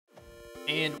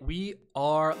And we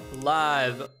are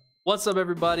live. What's up,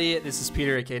 everybody? This is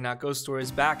Peter, aka Not Ghost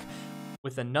Stories, back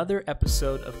with another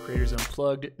episode of Creators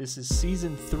Unplugged. This is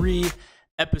season 3,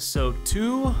 episode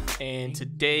 2, and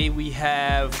today we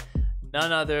have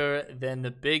none other than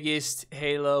the biggest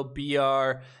Halo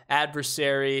BR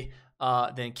adversary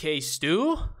than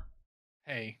KStew.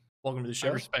 Hey, welcome to the show.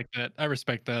 I respect that. I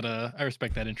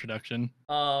respect that introduction.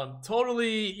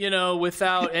 Totally,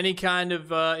 without any kind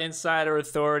of insider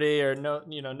authority or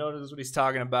knows what he's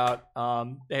talking about.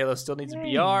 Halo still needs a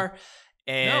BR,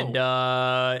 and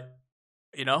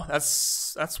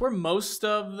that's where most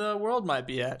of the world might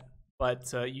be at.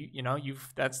 But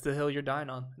that's the hill you're dying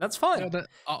on. That's fine.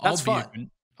 That's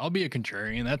fine. I'll be a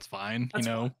contrarian. That's fine. That's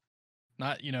fine.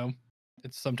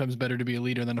 It's sometimes better to be a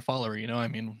leader than a follower. I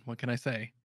mean, what can I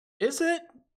say? Is it?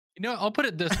 I'll put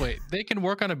it this way. They can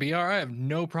work on a BR. I have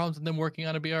no problems with them working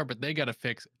on a BR, but they got to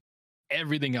fix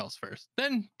everything else first.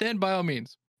 Then by all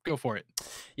means, go for it.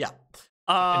 Yeah.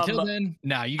 Until then,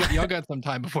 y'all got some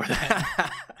time before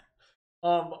that.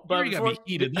 But you got me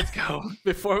heated. Let's go.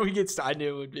 Before we get started, I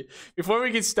knew it would be. Before we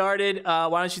get started, why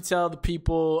don't you tell the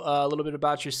people a little bit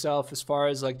about yourself, as far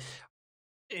as like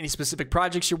any specific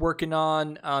projects you're working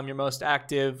on, your most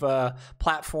active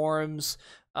platforms.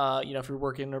 If you're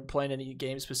working or playing any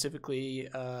games specifically,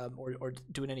 or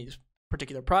doing any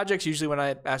particular projects. Usually when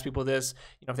I ask people this,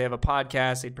 if they have a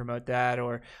podcast, they'd promote that,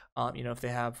 or if they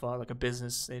have like a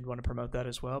business, they'd want to promote that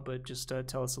as well. But just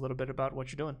tell us a little bit about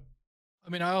what you're doing. I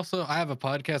mean, I have a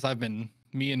podcast.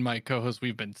 Me and my co-host,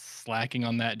 we've been slacking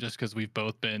on that just because we've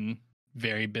both been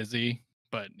very busy.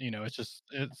 But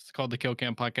it's called the Kill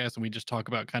Cam Podcast, and we just talk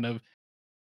about kind of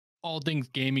all things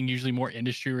gaming, usually more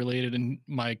industry related. And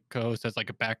my co-host has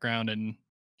like a background, and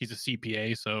he's a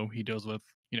CPA, so he deals with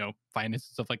finance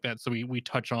and stuff like that. So we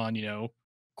touch on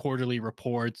quarterly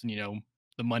reports and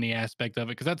the money aspect of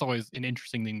it, because that's always an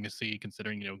interesting thing to see,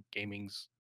 considering gaming's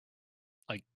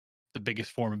like the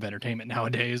biggest form of entertainment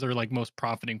nowadays, or like most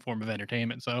profiting form of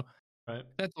entertainment. So right,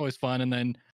 that's always fun. And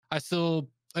then I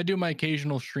do my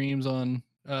occasional streams on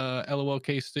LOL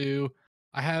KStew.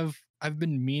 I've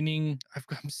been meaning,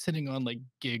 I'm sitting on like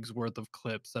gigs worth of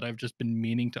clips that I've just been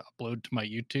meaning to upload to my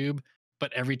YouTube.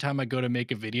 But every time I go to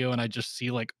make a video and I just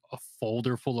see like a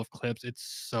folder full of clips, it's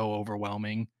so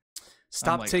overwhelming.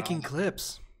 Stop taking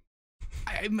clips.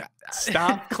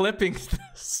 Stop clipping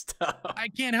stuff. I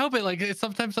can't help it. Like,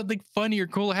 sometimes something funny or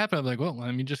cool happen. I'm like, well,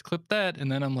 let me just clip that,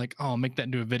 and then I'm like, oh, I'll make that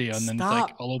into a video. And then it's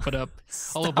like, I'll open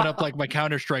up like my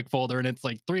Counter-Strike folder, and it's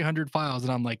like 300 files,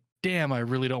 and I'm like, damn, I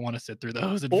really don't want to sit through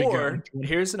those. And or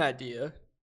here's an idea.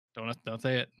 Don't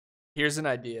say it. Here's an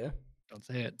idea. Don't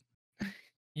say it.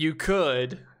 You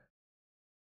could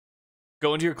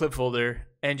go into your clip folder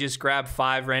and just grab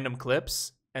 5 random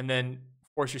clips, and then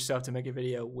force yourself to make a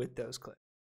video with those clips.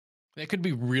 That could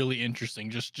be really interesting.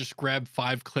 Just grab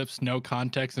 5 clips, no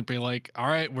context, and be like, all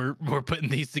right, we're putting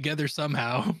these together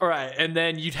somehow. All right, and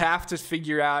then you'd have to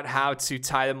figure out how to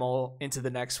tie them all into the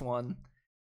next one.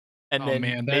 And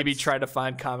maybe try to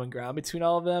find common ground between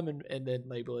all of them, and then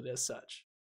label it as such.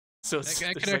 So it's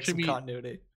that could like actually be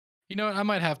continuity. You know what? I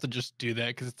might have to just do that,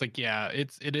 because it's like, yeah,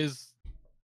 it is,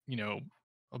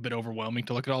 a bit overwhelming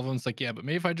to look at all of them. It's like, yeah, but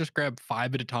maybe if I just grab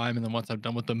 5 at a time, and then once I'm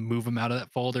done with them, move them out of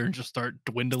that folder and just start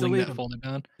dwindling that folder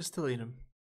down. Just delete them.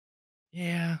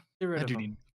 Yeah, I do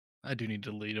need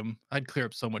to delete them. I'd clear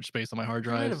up so much space on my hard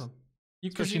drives.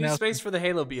 Because you need space for the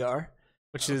Halo BR,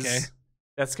 which is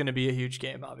that's going to be a huge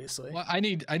game, obviously. Well, I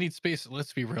need space.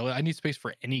 Let's be real. I need space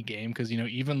for any game, because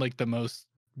even like the most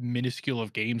minuscule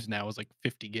of games now is like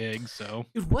 50 gigs. So,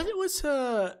 dude, what was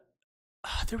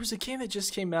there was a game that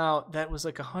just came out that was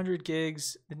like 100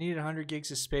 gigs. It needed 100 gigs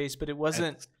of space, but it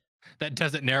wasn't. That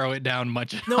doesn't narrow it down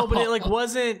much. No, but it like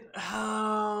wasn't.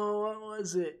 Oh, what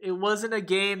was it? It wasn't a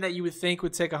game that you would think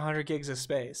would take 100 gigs of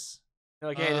space. You're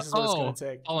like, hey, this is what it's gonna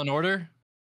take. Fallen Order.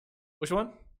 Which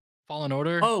one? Fallen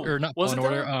Order. Or not Fallen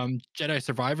Order. Jedi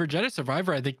Survivor. Jedi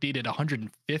Survivor, I think, needed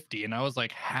 150, and I was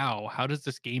like, how? How does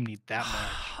this game need that much?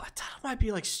 I thought it might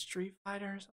be like Street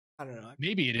Fighter. I don't know.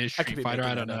 Maybe it is Street Fighter.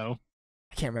 I don't know.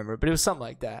 I can't remember, but it was something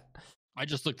like that. I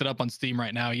just looked it up on Steam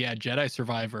right now. Yeah, Jedi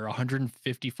Survivor,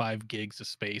 155 gigs of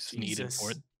space needed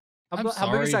for it.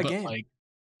 How big is that game? Like,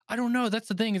 I don't know. That's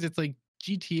the thing, is it's like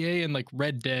GTA and like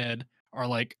Red Dead are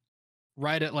like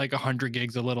right at like 100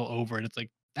 gigs, a little over. And it's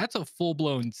like, that's a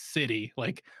full-blown city,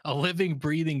 like a living,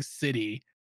 breathing city.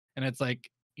 And it's like,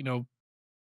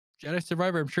 Jedi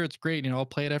Survivor, I'm sure it's great. I'll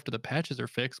play it after the patches are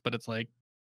fixed, but it's like,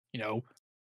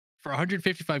 for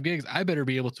 155 gigs, I better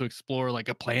be able to explore like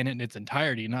a planet in its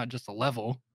entirety, not just a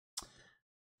level.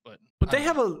 But they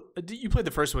have you played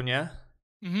the first one, yeah?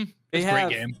 They It's a great have,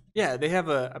 game. yeah, they have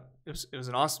it was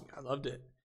an awesome. I loved it.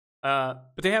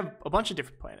 But they have a bunch of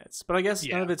different planets. But I guess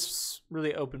none Yeah, of it's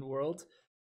really open world.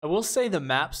 I will say the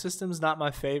map system's not my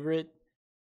favorite.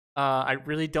 I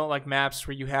really don't like maps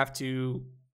where you have to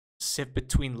sift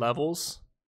between levels.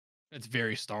 it's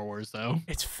very Star Wars though.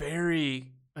 It's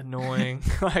very annoying.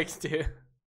 Like, dude,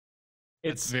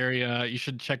 It's it's very you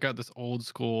should check out this old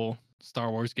school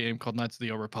Star Wars game called Knights of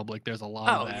the Old Republic. There's a lot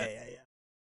of oh yeah, that. yeah, yeah.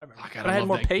 I remember, Oh god, but I I had love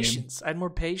more that game. patience. I had more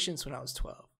patience when I was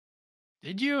 12,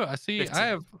 Did you? I see.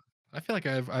 15. I feel like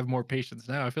I have more patience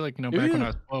now. I feel like Do back when you? I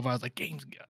was 12, I was like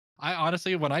I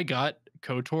honestly, when I got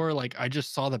KOTOR, like I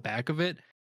just saw the back of it,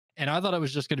 and I thought it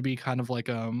was just going to be kind of like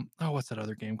oh, what's that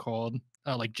other game called?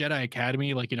 Like Jedi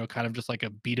Academy, like kind of just like a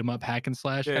beat 'em up hack and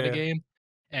slash kind of Yeah. game.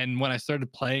 And when I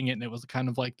started playing it, and it was kind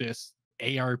of like this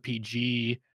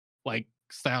ARPG like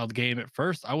styled game at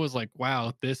first, I was like,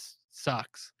 wow, this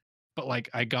sucks. But like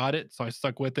I got it, so I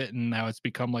stuck with it, and now it's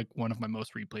become like one of my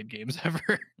most replayed games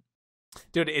ever.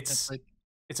 Dude, It's like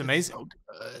it's it's amazing. so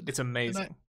good. It's And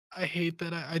amazing. I hate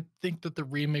that I think that the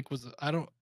remake was I don't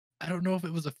know if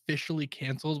it was officially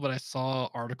canceled, but I saw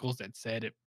articles that said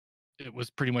it was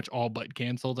pretty much all but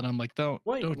canceled, and I'm like,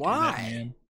 Wait, don't do that, why?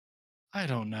 man. I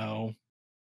don't know.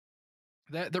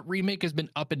 That the remake has been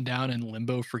up and down in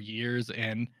limbo for years,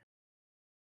 and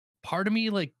part of me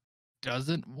like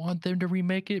doesn't want them to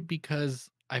remake it because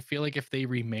I feel like if they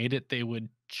remade it, they would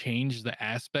change the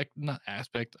not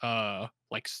aspect,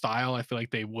 like style. I feel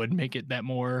like they would make it that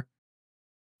more,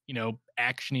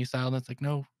 actiony style. That's like,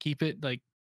 no, keep it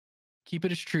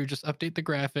as true. Just update the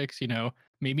graphics,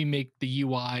 maybe make the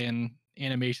UI and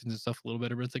animations and stuff a little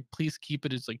better. But it's like, please keep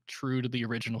it as like true to the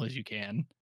original as you can.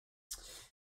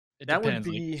 It That would depends.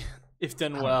 Like, be, if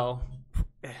done I don't know. well,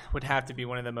 would have to be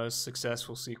one of the most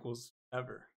successful sequels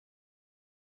ever.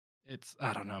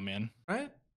 I don't know, man.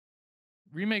 Right?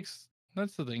 Remakes.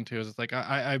 That's the thing too. Is it's like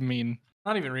I mean,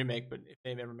 Not even remake, but if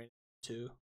they've ever made two.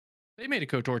 they made a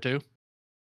KOTOR too.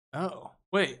 Oh,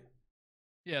 wait.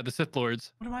 Yeah, the Sith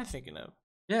Lords. What am I thinking of?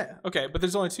 Yeah. Okay, but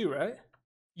there's only two, right?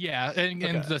 Yeah, and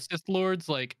Okay. the Sith Lords,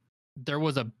 like there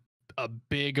was a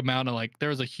big amount of there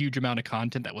was a huge amount of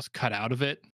content that was cut out of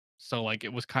it. So like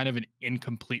it was kind of an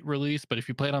incomplete release. But if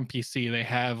you play it on PC, they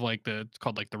have it's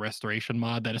called like the restoration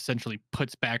mod that essentially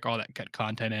puts back all that cut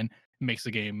content in, makes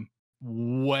the game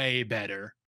way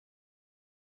better.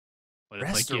 But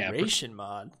it's like, yeah, Restoration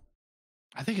mod.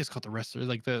 I think it's called the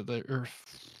like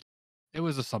it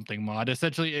was a something mod.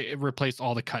 Essentially, it replaced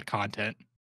all the cut content,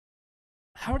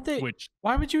 How would they? which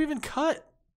Why would you even cut?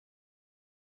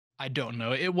 I don't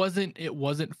know. It wasn't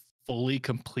fully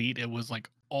complete. It was like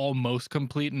almost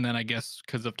complete, and then I guess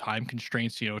because of time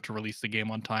constraints, to release the game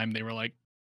on time, they were like,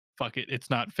 "Fuck it, it's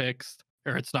not fixed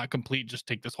or it's not complete. Just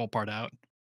take this whole part out."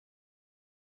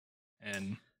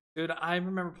 And Dude, I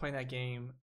remember playing that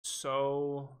game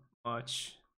so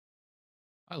much.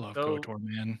 I love So, KOTOR,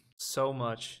 man, so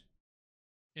much.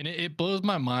 and it blows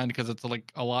my mind because it's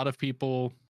like a lot of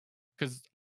people. Because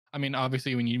I mean,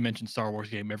 obviously, when you mention Star Wars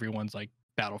game, everyone's like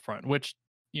Battlefront, which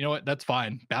you know what, that's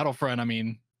fine. Battlefront. I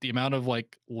mean, the amount of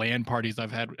like LAN parties I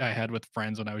had with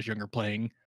friends when I was younger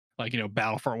playing, like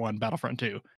Battlefront 1, Battlefront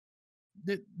 2.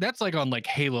 That's like on like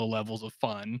Halo levels of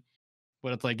fun.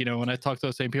 But it's like when I talk to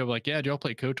those same people, like, yeah, do y'all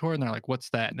play KOTOR? And they're like, what's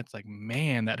that? And it's like,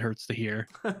 man, that hurts to hear.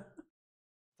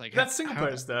 Like, That's single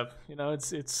player stuff.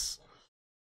 It's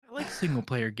I like single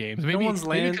player games. no one's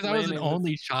Maybe because I was an landing with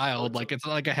only child. bullets. Like it's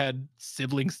not like I had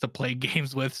siblings to play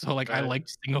games with, so like I Right.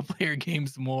 liked single player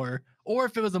games more. Or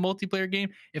if it was a multiplayer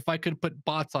game, if I could put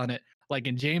bots on it, like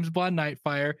in James Bond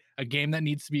Nightfire, a game that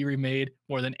needs to be remade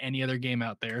more than any other game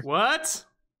out there. What?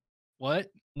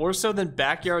 What? More so than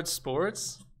backyard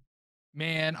sports?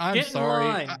 Man, I'm Get in sorry.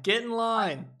 line. Get in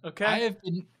line. I Okay. have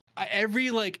been every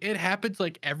like it happens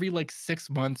like every like 6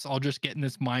 months. I'll just get in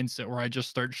this mindset where I just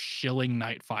start shilling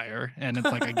Nightfire, and it's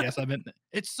like I guess I've been.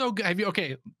 It's so good. Have you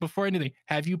okay? Before anything,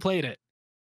 have you played it?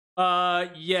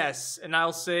 Yes, and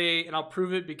I'll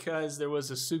prove it because there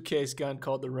was a suitcase gun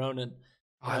called the Ronin.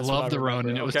 I That's what I love the remember.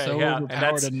 Ronin. It was Okay, so yeah,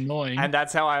 overpowered and and annoying.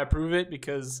 that's how I approve it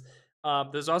because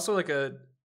there's also like a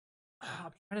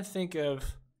I'm trying to think of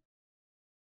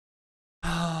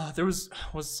there was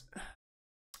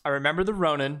I remember the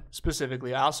Ronin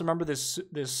specifically. I also remember this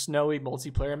snowy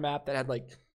multiplayer map that had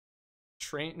like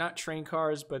not train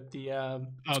cars, but the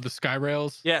Oh, the sky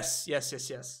rails. yes.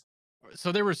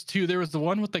 So there was two. There was the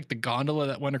one with like the gondola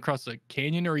that went across the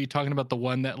canyon, or are you talking about the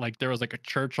one that like there was like a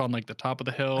church on like the top of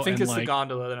the I hill think and it's the like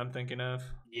gondola that I'm thinking of.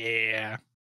 yeah.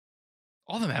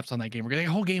 All the maps on that game were good. The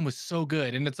whole game was so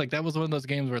good. And it's like that was one of those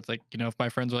games where it's like, if my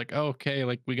friends were like, oh, okay,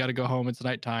 like we gotta go home, it's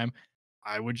nighttime.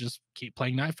 I would just keep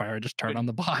playing Nightfire, just turn Dude, on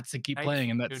the bots and keep Night,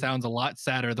 playing. And that dude, sounds a lot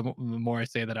sadder the more I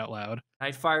say that out loud.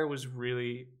 Nightfire was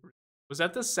really. Was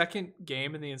that the second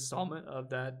game in the installment of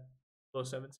that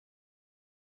 007?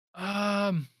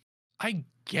 Um, I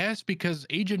guess because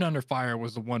Agent Under Fire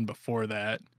was the one before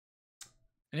that.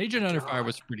 And My Agent Under Fire God,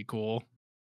 was pretty cool.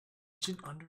 Agent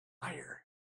Under Fire.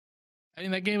 I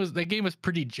mean, that game was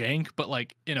pretty jank, but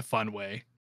like in a fun way.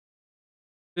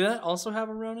 Did that also have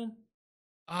a Ronin?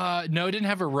 No, it didn't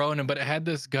have a Ronin, but it had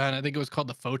this gun. I think it was called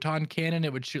the photon cannon.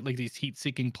 It would shoot like these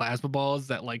heat-seeking plasma balls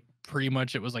that like pretty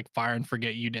much it was like fire and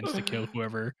forget you'd insta kill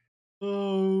whoever.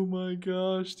 Oh my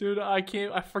gosh, dude! I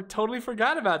can't. Totally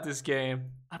forgot about this game.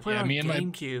 I played Yeah, on me and my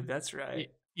GameCube. That's right.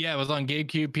 yeah, it was on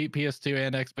GameCube, PS2,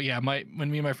 and X. But yeah,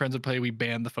 when me and my friends would play, we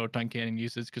banned the photon cannon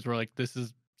usage because we're like, this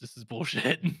is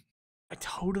bullshit. I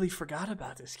totally forgot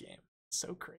about this game. It's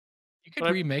so crazy. You could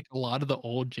But remake a lot of the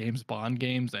old James Bond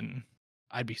games, and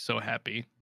I'd be so happy.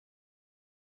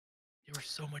 They were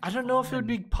so much I don't know if it would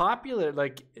fun. be popular.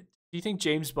 Like, do you think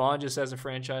James Bond just as a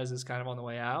franchise is kind of on the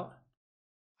way out?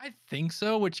 I think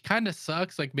so, which kind of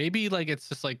sucks. Like maybe like it's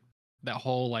just like that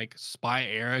whole like spy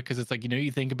era because it's like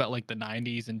you think about like the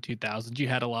 90s and 2000s, you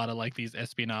had a lot of like these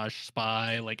espionage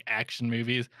spy like action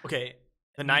movies. Okay,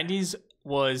 the And 90s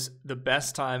was the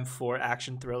best time for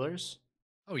action thrillers.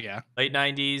 oh yeah, Late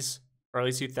 90s, early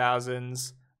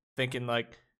 2000s, thinking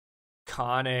like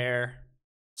Con Air,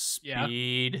 yeah.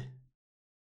 Speed,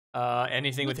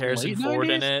 anything Was with it Harrison late Ford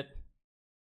in 90s? it. Are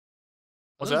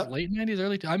What's those up? late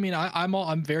 90s, I mean,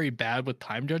 I'm very bad with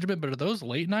time judgment, but are those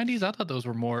late 90s? I thought those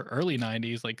were more early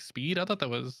 90s, like Speed. I thought that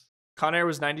was Con Air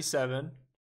was 97.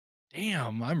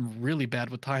 damn. I'm really bad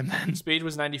with time then. Speed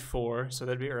was 94, so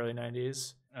that'd be early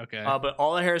 90s. Okay. But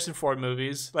all the Harrison Ford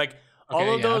movies, like all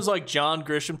Okay. of Yeah. those like John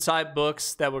Grisham type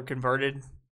books that were converted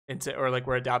into or like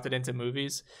were adapted into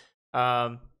movies,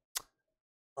 um,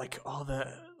 like all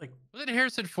the like Was it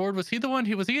Harrison Ford? Was he the one?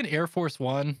 Was he in Air Force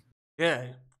One? yeah,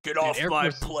 get Dude, off Air my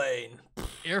Force plane.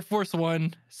 Air Force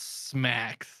One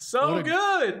smacks. So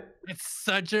good. It's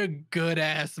such a good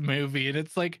ass movie, and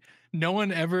it's like no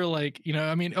one ever like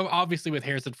I mean, obviously with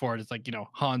Harrison Ford, it's like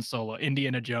Han Solo,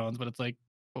 Indiana Jones, but it's like,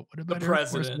 but what The about Air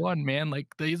Force president. One, man? Like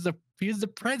he's the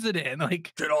president.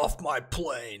 Like, Get off my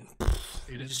plane. dude,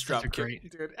 You it's just such a drop kick,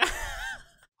 great. dude.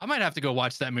 I might have to go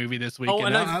watch that movie this Oh,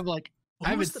 weekend. and I'm like, I who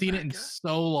haven't was the seen it bad in guy?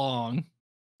 so long.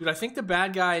 Dude, I think the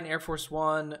bad guy in Air Force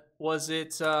One was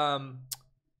it not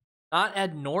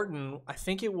Ed Norton. I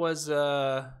think it was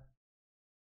Gary,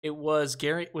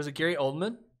 was it Gary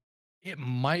Oldman? It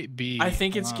might be. I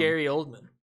think it's Gary Oldman.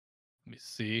 Let me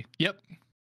see. Yep,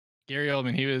 Gary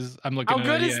Oldman. I'm looking. How at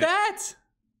good it, is yeah. that?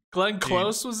 Glenn Dude.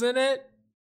 Close was in it.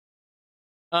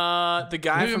 The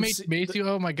guy William from H. Macy.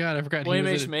 Oh my god, I forgot. William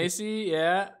he was H. in it. Macy,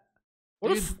 yeah.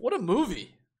 Dude. What a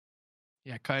movie.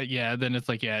 Yeah, yeah. Then it's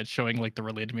like, yeah, it's showing like the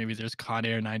related movies. There's Con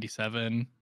Air '97.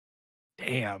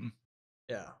 Damn.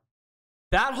 Yeah.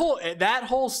 That whole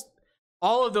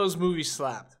all of those movies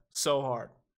slapped so hard.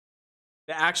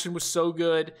 The action was so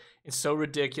good and so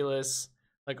ridiculous.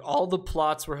 Like all the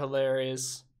plots were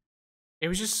hilarious. It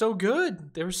was just so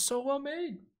good. They were so well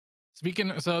made.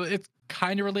 So it's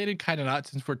kind of related, kind of not,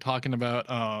 since we're talking about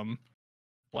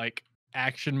like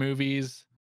action movies,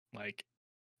 like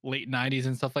late '90s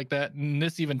and stuff like that. And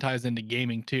this even ties into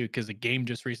gaming too, because a game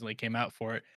just recently came out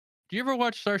for it. Do you ever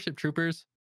watch Starship Troopers?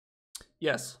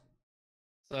 Yes.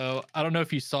 So I don't know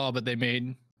if you saw, but they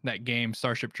made that game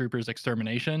Starship Troopers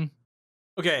Extermination.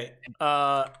 Okay.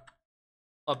 A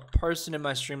person in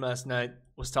my stream last night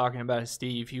was talking about it.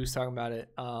 Steve. He was talking about it.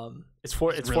 It's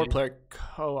really- 4-player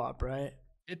co-op, right?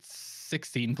 It's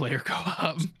 16-player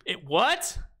co-op. It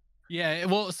what? Yeah,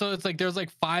 well, so it's like there's like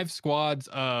 5 squads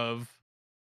that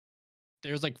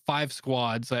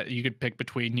you could pick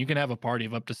between. You can have a party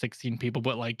of up to 16 people,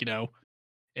 but like,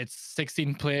 it's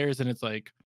 16 players and it's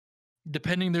like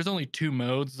depending, there's only 2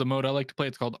 modes. The mode I like to play,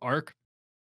 it's called Arc.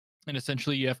 And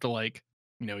essentially you have to like,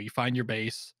 you find your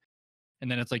base and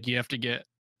then it's like you have to get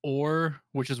ore,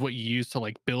 which is what you use to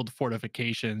like build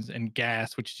fortifications, and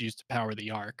gas, which is used to power the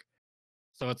Arc.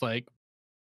 So it's like,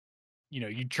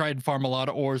 you try and farm a lot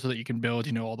of ore so that you can build,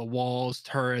 all the walls,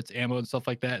 turrets, ammo, and stuff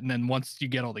like that. And then once you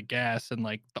get all the gas and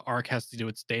like the Arc has to do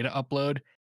its data upload,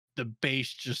 the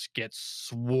base just gets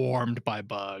swarmed by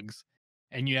bugs.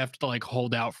 And you have to like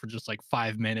hold out for just like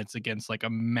 5 minutes against like a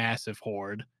massive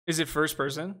horde. Is it first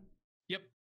person? Yep.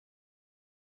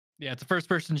 Yeah, it's a first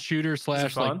person shooter /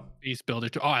 like fun? base builder.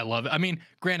 Oh, I love it. I mean,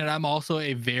 granted, I'm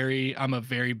a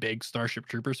very big Starship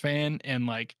Troopers fan, and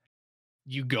like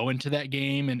you go into that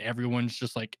game and everyone's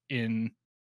just like in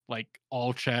like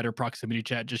all chat or proximity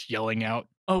chat just yelling out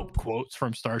Oh, quotes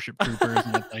from Starship Troopers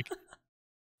and it's like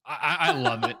I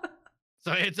love it.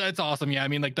 So it's awesome. Yeah, I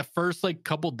mean, like the first like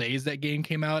couple days that game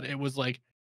came out, it was like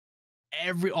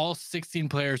all 16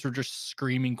 players were just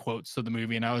screaming quotes to the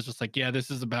movie, and I was just like, yeah, this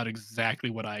is about exactly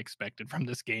what I expected from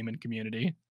this game and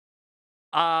community.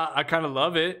 I kind of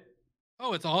love it.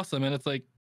 Oh, it's awesome, and it's like,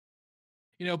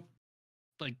 you know,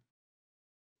 like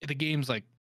the game's like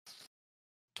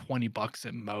 $20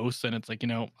 at most, and it's like,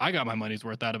 I got my money's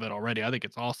worth out of it already. I think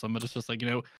it's awesome, but it's just like,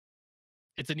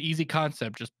 it's an easy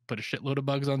concept. Just put a shitload of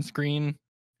bugs on screen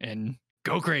and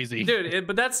go crazy. Dude,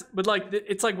 but like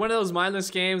it's like one of those mindless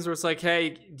games where it's like,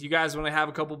 hey, do you guys want to have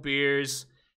a couple beers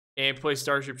and play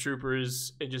Starship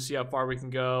Troopers and just see how far we can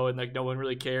go? And like, no one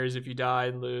really cares if you die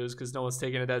and lose because no one's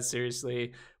taking it that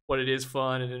seriously. But it is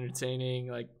fun and entertaining.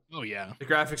 Like, Oh yeah, the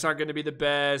graphics aren't going to be the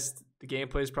best. The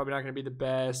gameplay is probably not going to be the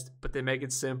best, but they make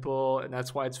it simple, and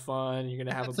that's why it's fun. You're going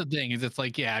to have that's the thing. Is it's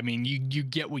like, yeah, I mean, you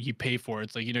get what you pay for.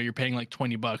 It's like, you're paying like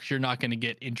 $20. You're not going to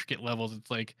get intricate levels. It's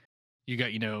like you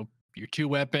got your two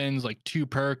weapons, like two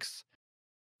perks,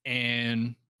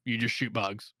 and you just shoot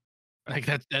bugs. Like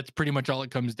that's pretty much all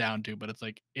it comes down to. But it's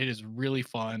like it is really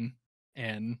fun,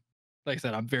 and like I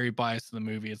said, I'm very biased to the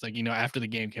movie. It's like, after the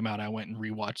game came out, I went and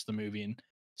rewatched the movie, and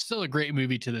still a great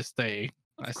movie to this day.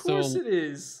 I Of course still, it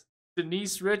is.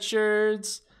 Denise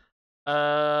Richards.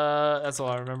 That's all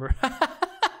I remember.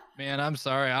 man, I'm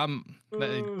sorry, I'm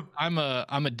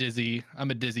a Dizzy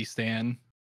stan.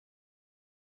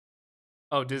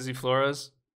 Oh, Dizzy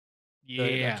Flores, that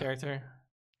Yeah, character.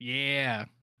 yeah,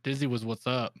 Dizzy was what's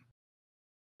up.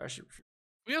 Actually,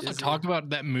 We also Dizzy. talked about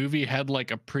that movie had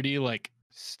like a pretty like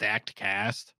stacked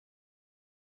cast.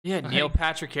 Yeah, Neil Like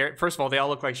Patrick Harris. First of all, they all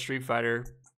look like Street Fighter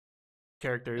that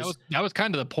characters. was that was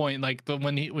kind of the point. Like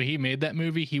when he made that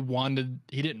movie, he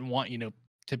didn't want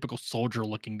typical soldier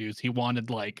looking dudes. He wanted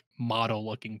like model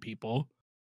looking people.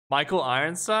 Michael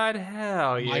Ironside?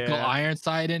 Hell Michael yeah.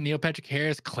 Ironside and Neil Patrick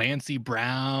Harris, Clancy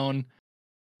Brown,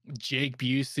 Jake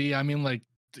Busey. I mean, like,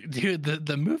 dude,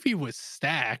 the movie was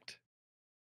stacked.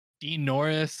 Dean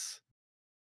Norris,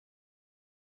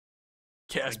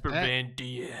 like Casper that. Van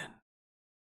Dien.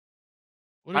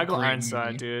 What a Michael great Ironside,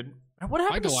 movie. dude. What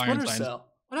happened to Michael Splinter Ironside's Cell?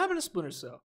 What happened to Splinter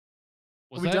Cell? Are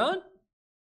was we that? done?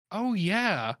 Oh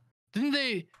yeah. Didn't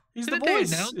they? He's the Didn't they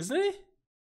voice, announce? isn't he?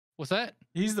 Was that?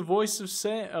 He's the voice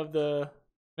of the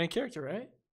main character, right?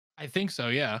 I think so.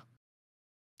 Yeah.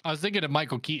 I was thinking of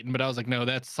Michael Keaton, but I was like, no,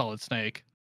 that's Solid Snake.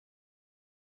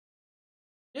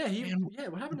 Yeah, Man, yeah,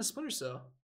 what happened to Splinter Cell?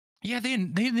 yeah, they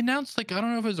announced like I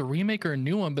don't know if it was a remake or a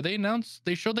new one, but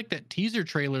they showed like that teaser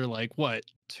trailer like what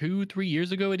 2-3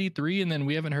 years ago at E3, and then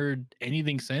we haven't heard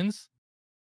anything since.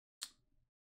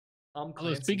 Tom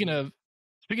Although Clancy.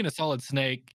 speaking of Solid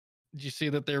Snake, did you see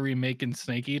that they're remaking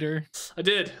Snake Eater? I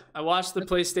did. I watched the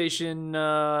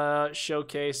PlayStation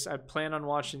showcase. I plan on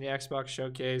watching the Xbox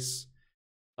showcase.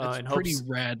 That's In pretty hopes.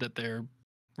 rad that they're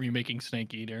remaking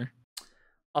Snake Eater.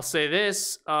 I'll say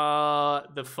this: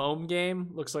 the foam game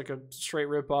looks like a straight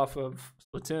rip off of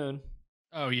Splatoon.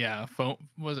 Oh yeah, foam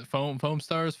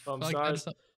stars Foam like that or Stars.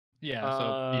 something? Yeah,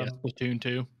 so yeah, Splatoon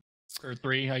 2 or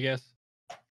 3, I guess.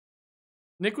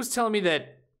 Nick was telling me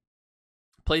that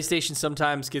PlayStation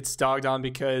sometimes gets dogged on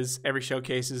because every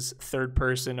showcase is third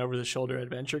person over the shoulder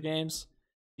adventure games.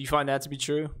 Do you find that to be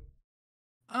true?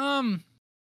 Um,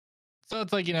 so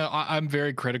it's like, I'm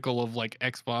very critical of like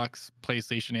Xbox,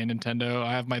 PlayStation, and Nintendo.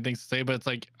 I have my things to say, but it's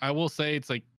like I will say it's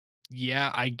like,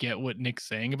 yeah, I get what Nick's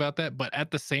saying about that, but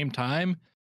at the same time,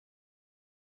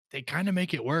 they kind of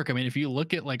make it work. I mean, if you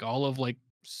look at like all of like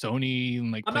Sony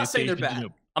and like I'm not saying they're PlayStation,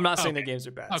 bad. I'm not saying okay. their games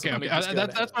are bad. So Okay, let me okay. just get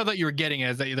That's ahead what I thought you were getting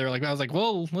at. Is that they're like, I was like,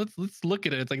 well, let's look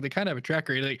at it. It's like they kind of have a track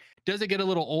record. Like, does it get a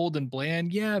little old and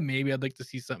bland? Yeah, maybe I'd like to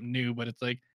see something new. But it's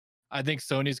like, I think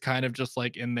Sony's kind of just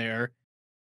like in there.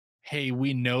 Hey,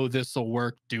 we know this will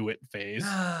work. Do it phase.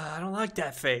 I don't like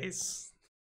that phase.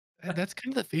 That's kind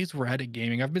of the phase we're at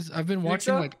gaming. I've been You think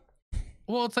watching so? like,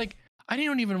 well, it's like I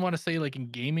don't even want to say like in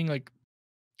gaming. Like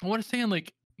I want to say in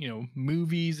like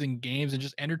movies and games and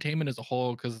just entertainment as a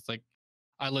whole. Because it's like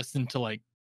I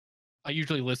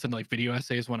usually listen to like video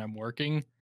essays when I'm working,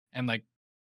 and like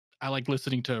I like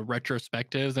listening to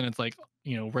retrospectives, and it's like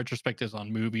retrospectives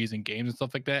on movies and games and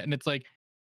stuff like that. And it's like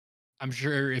I'm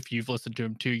sure if you've listened to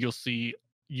them too,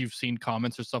 you've seen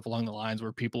comments or stuff along the lines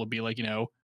where people will be like,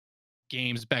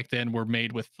 games back then were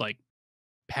made with like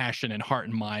passion and heart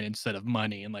and mind instead of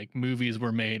money, and like movies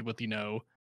were made with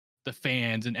the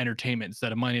fans and entertainment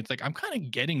instead of money. It's like I'm kind of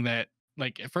getting that.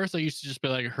 Like at first I used to just be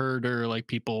like herder, like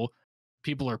people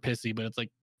are pissy, but it's like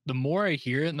the more I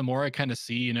hear it and the more I kind of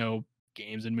see,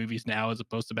 games and movies now as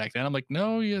opposed to back then, I'm like,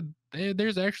 no, yeah,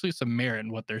 there's actually some merit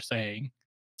in what they're saying.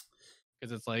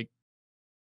 Because it's like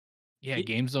Yeah, It-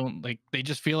 games don't like they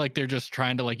just feel like they're just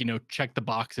trying to like, check the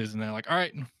boxes and they're like, all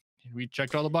right, we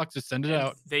checked all the boxes, send it and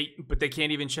out. but they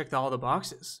can't even check all the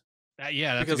boxes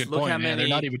Yeah, that's a because good point. Yeah, they're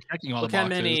not even checking all the look how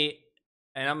boxes. many,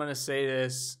 and I'm gonna say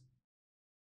this,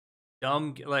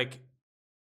 dumb like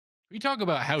We talk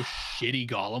about how shitty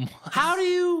Gollum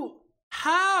was.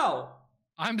 how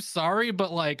I'm sorry,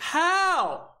 but like,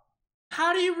 how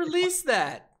do you release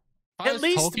that? if I At was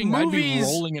least Tolkien, I'd be movies,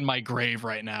 rolling in my grave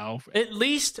right now. at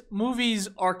least movies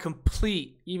are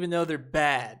complete, even though they're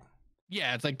bad.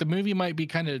 Yeah, it's like the movie might be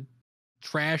kind of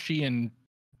trashy and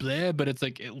bleh, but it's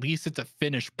like at least it's a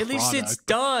finished At product. least it's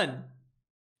done.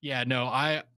 Yeah, no,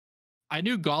 I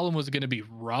knew Gollum was going to be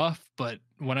rough, but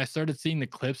when I started seeing the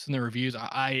clips and the reviews,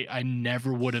 I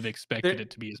never would have expected it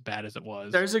to be as bad as it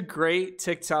was. There's a great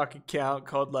TikTok account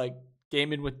called like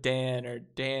Gaming with Dan or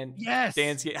Dan. Yes.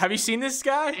 Have you seen this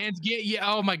guy? Yeah.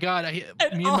 Oh my god. Me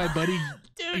and my buddy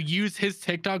use his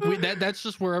TikTok. That's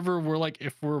just wherever we're like,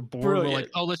 if we're bored, we're like,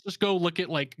 oh, let's just go look at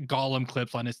like Gollum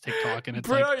clips on his TikTok, and it's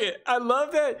brilliant. I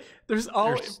love that. There's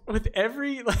always with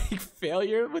every like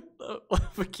failure with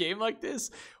a game like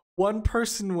this, one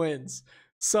person wins.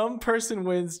 Some person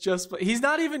wins just, but he's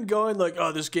not even going like,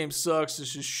 oh, this game sucks.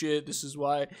 This is shit. This is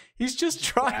why. He's just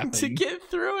trying to get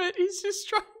through it. He's just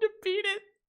trying to beat it.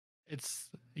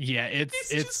 It's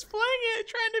just playing it,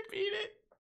 trying to beat it.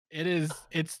 It is.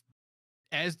 It's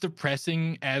as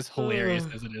depressing as hilarious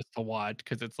as it is to watch,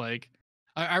 because it's like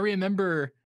I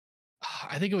remember,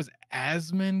 I think it was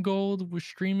Asmongold was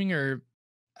streaming, or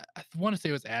I want to say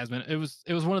it was Asmon. It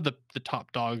was one of the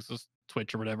top dogs of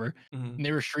Twitch or whatever, and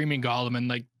they were streaming Gollum, and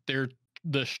like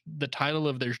the title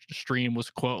of their stream was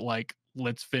quote like,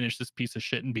 let's finish this piece of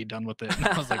shit and be done with it. And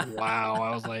I was like, wow.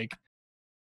 I was like,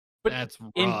 that's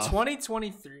rough. In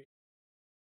 2023,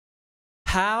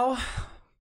 how,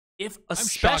 if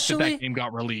especially, I'm shocked that game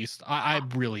got released. I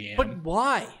really am. But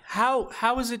why? How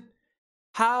is it?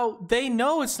 How they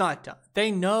know it's not done?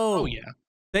 They know. Oh yeah.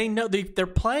 They know they're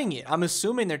playing it. I'm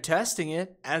assuming they're testing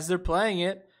it as they're playing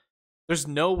it. There's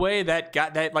no way that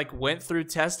like went through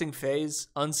testing phase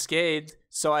unscathed.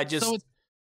 So I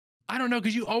don't know,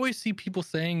 because you always see people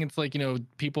saying it's like,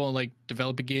 people like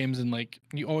developing games, and like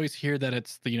you always hear that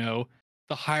it's the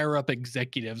the higher up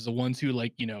executives, the ones who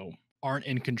like aren't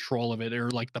in control of it, or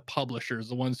like the publishers,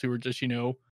 the ones who are just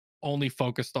only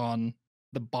focused on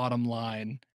the bottom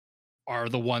line, are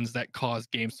the ones that cause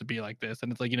games to be like this.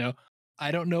 And it's like,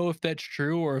 I don't know if that's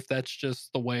true, or if that's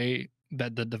just the way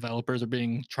that the developers are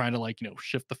being trying to like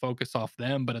shift the focus off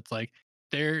them. But it's like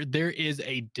there is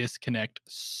a disconnect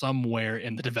somewhere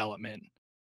in the development,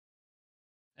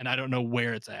 and I don't know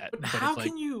where it's at. But but how it's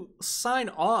can you sign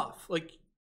off? Like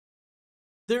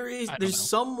there's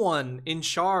someone in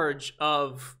charge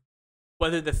of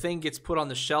whether the thing gets put on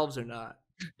the shelves or not.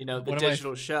 The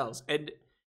digital shelves, and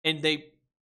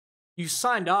you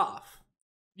signed off.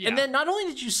 Yeah. And then not only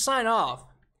did you sign off,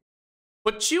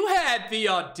 but you had the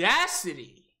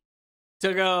audacity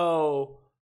to go,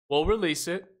 we'll release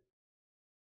it.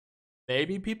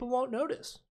 Maybe people won't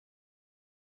notice.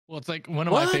 Well, it's like one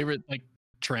of my favorite like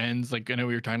trends. Like, I know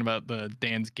we were talking about the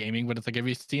Dan's gaming, but it's like, have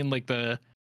you seen like the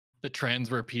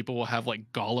trends where people will have like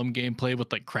Gollum gameplay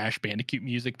with like Crash Bandicoot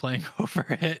music playing over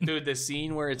it? Dude, the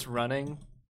scene where it's running,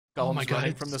 Gollum's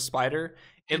running from the spider,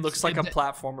 it looks like a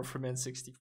platformer from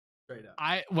N64.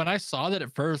 When I saw that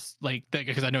at first, like,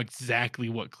 because I know exactly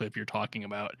what clip you're talking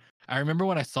about. I remember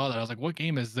when I saw that, I was like, what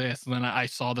game is this? And then I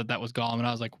saw that was Gollum, and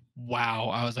I was like, wow.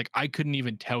 I was like, I couldn't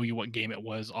even tell you what game it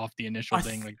was off the initial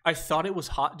thing. Like, I thought it was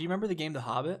Hot. Do you remember the game The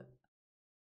Hobbit?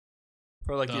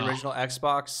 For like the original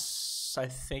Xbox. I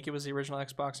think it was the original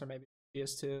Xbox, or maybe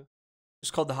PS2.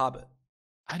 It's called The Hobbit.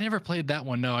 I never played that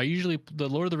one. No, the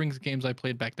Lord of the Rings games I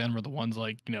played back then were the ones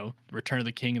like, Return of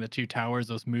the King and the Two Towers,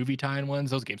 those movie tie-in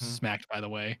ones. Those games smacked, by the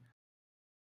way.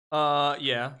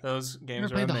 Yeah, those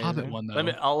games are amazing. The Hobbit one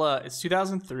though. It's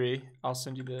 2003. I'll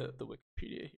send you the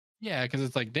Wikipedia. Yeah, because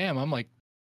it's like, damn,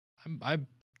 I'm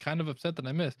kind of upset that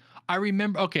I missed. I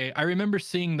remember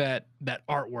seeing that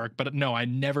artwork, but no, I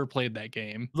never played that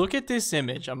game. Look at this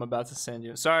image I'm about to send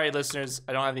you. Sorry, listeners,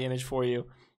 I don't have the image for you.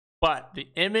 But the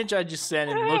image I just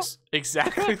sent in looks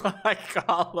exactly like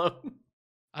Gollum.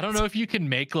 I don't know if you can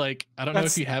make like, I don't know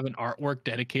if you have an artwork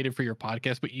dedicated for your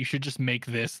podcast, but you should just make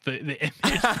this the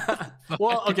image.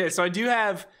 Well, okay, so I do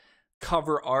have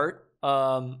cover art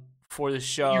for the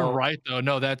show. You're right though.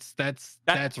 No, that's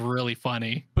really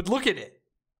funny. But look at it.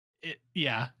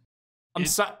 Yeah. And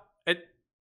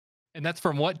that's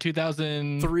from what,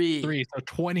 2003, so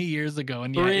 20 years ago,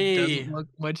 and yeah, it doesn't look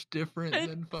much different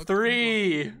than fucking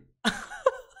 3.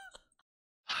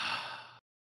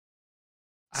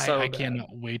 So I bad. cannot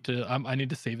wait to. I need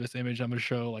to save this image. I'm gonna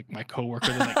show like my coworkers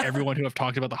and like everyone who I've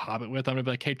talked about The Hobbit with. I'm gonna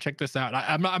be like, hey, check this out.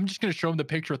 I'm just gonna show them the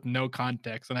picture with no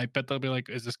context, and I bet they'll be like,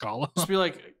 is this Gollum? Just be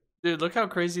like, dude, look how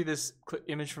crazy this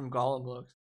image from Gollum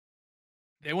looks.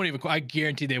 They won't even. I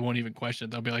guarantee they won't even question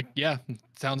it. They'll be like, yeah,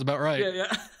 sounds about right, Yeah,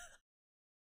 yeah.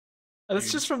 That's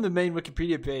dude. just from the main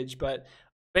Wikipedia page, but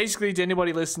basically, to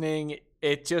anybody listening,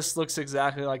 it just looks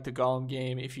exactly like the Gollum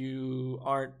game. If you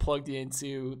aren't plugged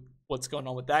into what's going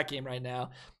on with that game right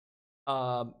now,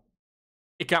 um,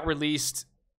 it got released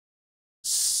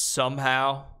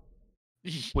somehow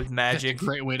with That's a magic.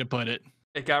 great way to put it.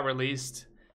 It got released.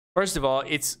 First of all,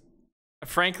 it's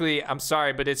frankly, I'm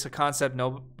sorry, but it's a concept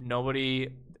nobody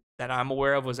that I'm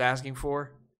aware of was asking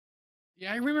for.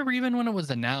 Yeah, I remember even when it was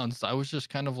announced, I was just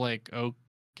kind of like,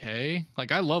 okay.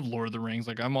 Like I love Lord of the Rings.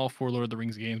 Like I'm all for Lord of the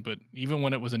Rings games, but even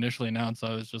when it was initially announced,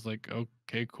 I was just like,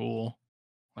 okay, cool.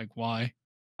 Like why?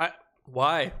 I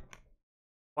why?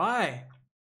 Why?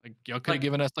 Like y'all could have Like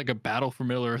given us like a Battle for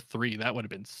Middle Earth 3. That would have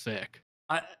been sick.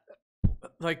 I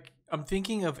like I'm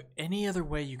thinking of any other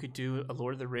way you could do a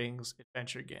Lord of the Rings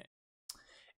adventure game.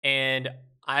 And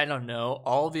I don't know,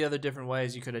 all the other different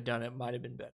ways you could have done it might have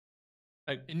been better.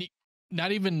 Like And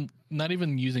not even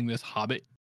using this Hobbit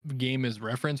game as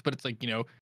reference, but it's like,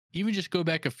 even just go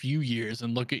back a few years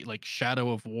and look at like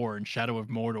Shadow of War and Shadow of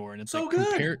Mordor, and it's so like good.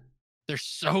 compare. They're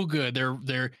so good.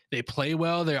 They play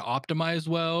well. They're optimized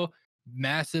well.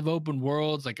 Massive open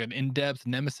worlds, like an in-depth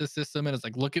nemesis system, and it's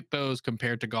like look at those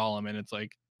compared to Gollum, and it's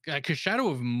like because Shadow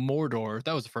of Mordor,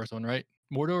 that was the first one, right?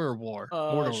 Mordor or War?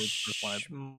 Mordor was the first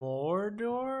one.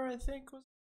 Mordor, I think was.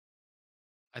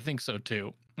 I think so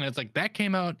too. And it's like that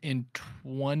came out in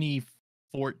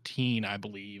 2014, I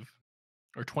believe,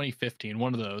 or 2015,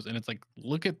 one of those. And it's like,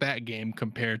 look at that game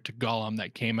compared to Gollum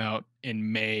that came out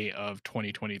in May of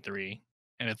 2023.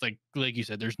 And it's like you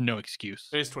said, there's no excuse.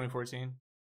 It is 2014.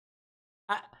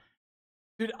 I,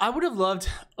 dude, I would have loved.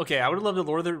 Okay, I would have loved a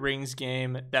Lord of the Rings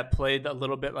game that played a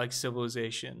little bit like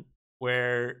Civilization,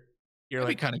 where you're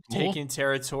That'd be like kind of cool. taking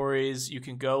territories. You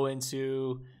can go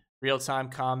into real time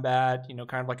combat. Kind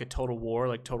of like a Total War,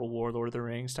 like Total War, Lord of the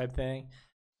Rings type thing.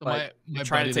 So But you're my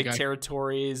trying to buddy, the take guy,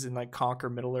 territories and like conquer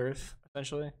Middle Earth,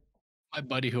 essentially. my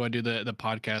buddy who I do the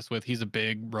podcast with, he's a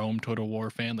big Rome Total War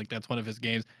fan. Like that's one of his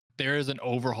games. There is an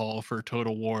overhaul for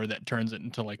Total War that turns it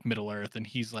into like Middle Earth, and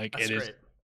he's like, That's it is. great.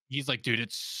 He's like, dude,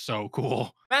 it's so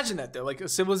cool. Imagine that though, like a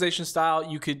Civilization style.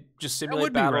 You could just That simulate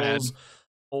would be rad. battles,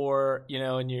 or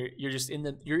and you're just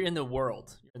you're in the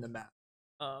world, you're in the map.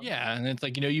 Yeah, and it's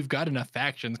like, you've got enough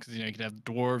factions because you could have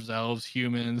dwarves, elves,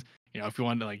 humans. If you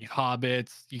wanted like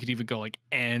hobbits, you could even go like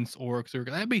ants, orcs, or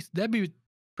that'd be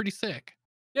pretty sick.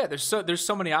 Yeah, there's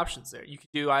so many options there. You could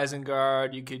do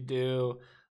Isengard. You could do,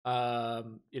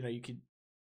 you could.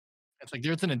 It's like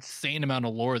there's an insane amount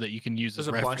of lore that you can use There's as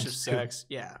a bunch of reference to. sex.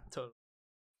 Yeah, totally.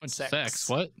 Bunch of sex. Sex,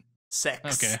 What?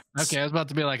 sex, Okay. Okay. I was about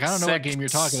to be like, I don't know what game you're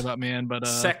talking sects, about, man, but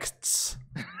sects.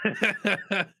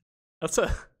 That's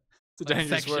a it's a like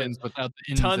dangerous word. sections without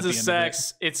the ends Tons at of the end of it.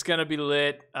 sex. It's gonna be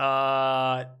lit.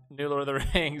 New Lord of the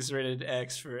Rings rated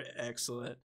X for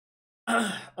excellent.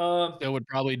 That would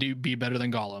probably be better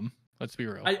than Gollum. Let's be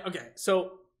real. Okay,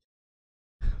 so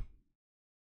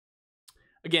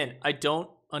again, I don't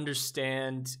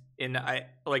understand, and I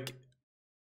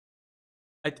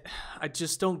I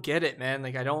just don't get it, man.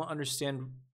 Like I don't understand.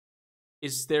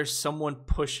 Is there someone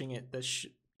pushing it that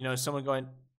someone going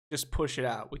just push it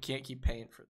out? We can't keep paying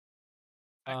for it.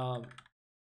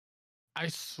 I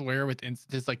swear with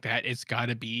instances like that, it's got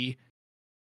to be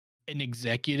an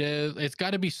executive. It's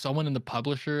got to be someone in the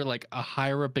publisher, like a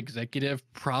higher up executive,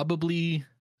 probably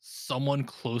someone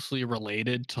closely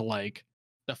related to like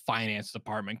the finance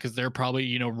department, because they're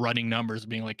probably, running numbers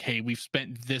being like, hey, we've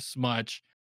spent this much,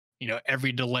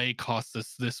 every delay costs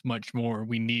us this much more.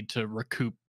 We need to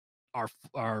recoup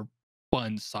our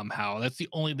funds somehow. That's the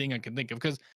only thing I can think of,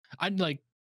 because I'd like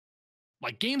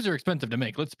games are expensive to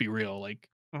make. Let's be real. Like,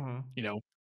 mhm. you know,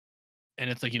 and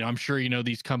it's like, I'm sure,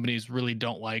 these companies really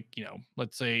don't like,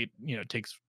 let's say, it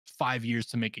takes 5 years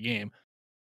to make a game.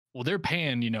 Well, they're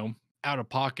paying, out of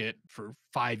pocket for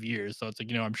 5 years. So it's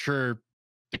like, I'm sure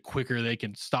the quicker they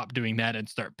can stop doing that and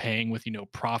start paying with,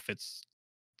 profits,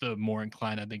 the more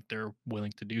inclined I think they're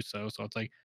willing to do so. So it's like,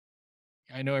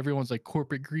 I know everyone's like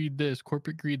corporate greed this,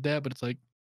 corporate greed that, but it's like,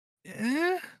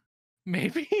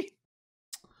 maybe.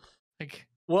 Like,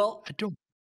 Well, I don't,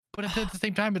 but at the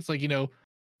same time, it's like,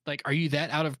 like, are you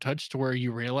that out of touch to where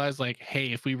you realize, like,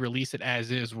 hey, if we release it as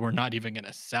is, we're not even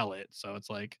gonna sell it? So it's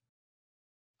like,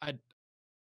 I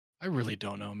I really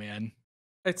don't know, man.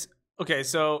 it's okay.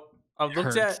 So It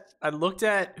hurts. I looked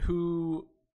at who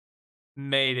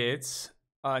made it.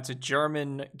 It's a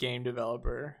German game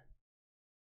developer.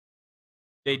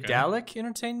 Okay. Daedalic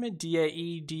Entertainment,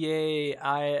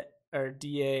 Daedai or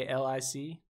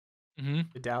Dalic. Mm-hmm.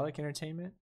 Daedalic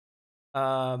Entertainment.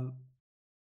 Um,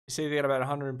 they say they got about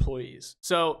 100 employees.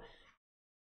 So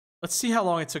let's see how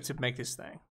long it took to make this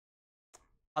thing.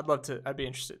 I'd be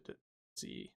interested to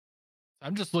see.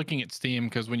 I'm just looking at Steam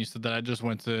because when you said that, I just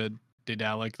went to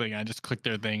Daedalic. Like I just clicked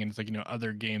their thing, and it's like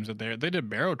other games that they did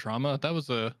Barotrauma.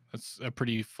 That's a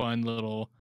pretty fun little.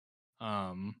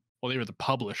 Well, they were the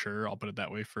publisher. I'll put it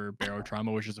that way for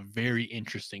Barotrauma, which is a very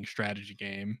interesting strategy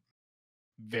game.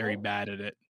 Very Well, bad at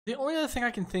it. the only other thing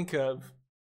I can think of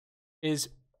is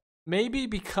maybe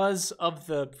because of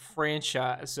the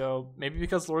franchise. So maybe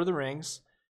because Lord of the Rings.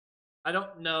 I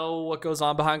don't know what goes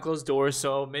on behind closed doors.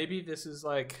 So maybe this is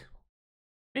like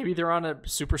maybe they're on a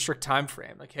super strict time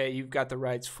frame. Like, hey, you've got the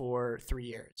rights for 3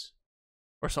 years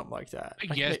or something like that. I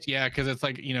Like, guess yeah, because it's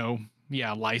like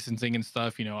yeah, licensing and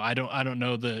stuff. I don't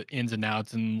know the ins and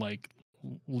outs and like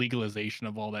legalization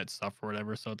of all that stuff or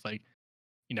whatever. So it's like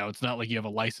it's not like you have a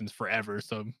license forever.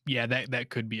 So yeah, that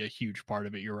could be a huge part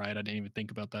of it. You're right. I didn't even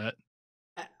think about that.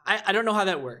 I don't know how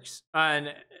that works.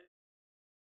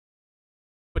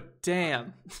 But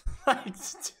damn, like,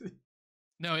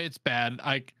 No, it's bad.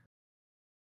 I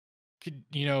could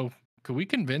could we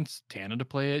convince Tana to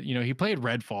play it? He played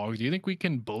Redfall. Do you think we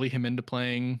can bully him into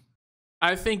playing?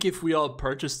 I think if we all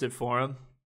purchased it for him,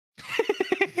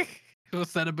 We'll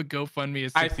set up a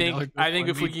GoFundMe, a I $60 think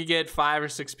if we GoFundMe. could get 5 or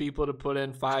 6 people to put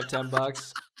in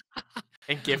 $5-10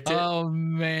 and gift it, Oh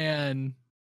man,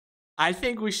 I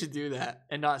think we should do that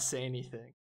and not say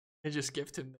anything and just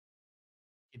gift him.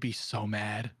 he'd be so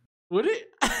mad. Would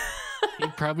it?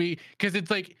 He'd probably because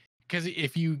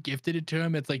if you gifted it to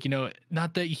him, it's like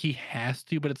not that he has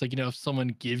to, but it's like if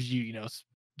someone gives you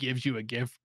gives you a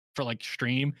gift for like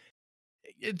stream,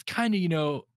 it's kind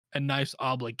of a nice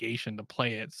obligation to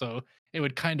play it. So it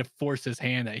would kind of force his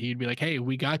hand that he'd be like, "Hey,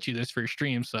 we got you this for your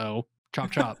stream, so chop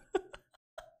chop." Can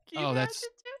you Oh, imagine, that's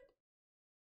dude?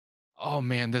 oh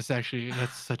man, that's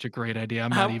such a great idea.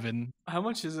 I'm not How even. how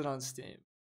much is it on Steam?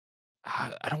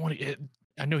 I don't want to.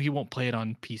 I know he won't play it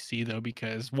on PC though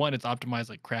because one, it's optimized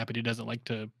like crap, and he doesn't like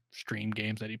to stream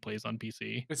games that he plays on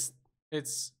PC.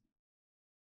 It's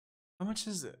how much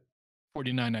is it?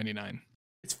 $49.99.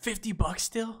 It's $50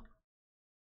 still.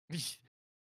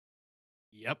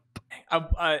 Yep.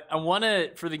 I want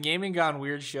to for the Gaming Gone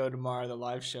Weird show tomorrow, the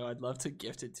live show. I'd love to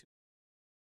gift it to.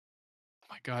 Oh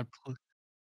my god.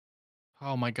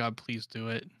 Oh my god, please do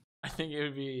it. I think it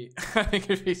would be. I think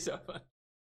it'd be so fun.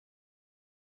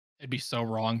 It'd be so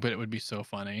wrong, but it would be so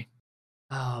funny.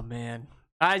 Oh man,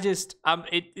 I just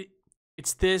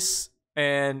it's this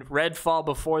and Redfall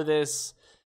before this,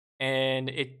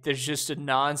 and there's just a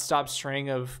nonstop string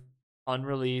of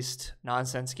unreleased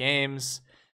nonsense games.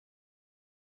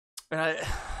 And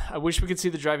I wish we could see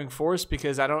the driving force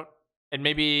because I don't. And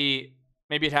maybe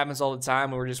it happens all the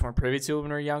time. We just weren't privy to it when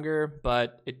we were younger,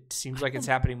 but it seems like it's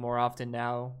happening more often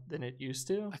now than it used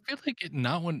to. I feel like it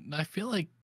not when I feel like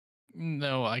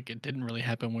no, like it didn't really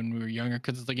happen when we were younger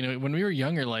because it's like when we were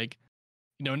younger, like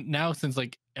now since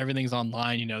like everything's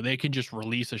online, they can just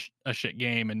release a shit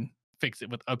game and fix it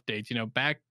with updates.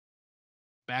 Back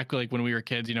like when we were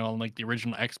kids, on like the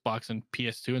original Xbox and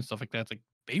PS2 and stuff like that, it's like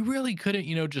they really couldn't,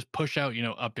 just push out,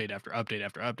 update after update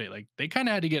after update. Like they kind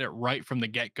of had to get it right from the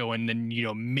get go, and then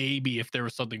maybe if there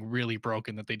was something really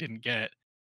broken that they didn't get,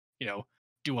 you know,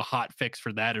 do a hot fix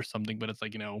for that or something. But it's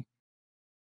like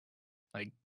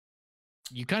like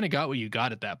you kind of got what you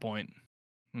got at that point,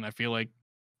 and I feel like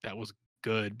that was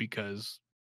good because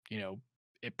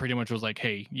it pretty much was like,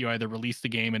 hey, you either release the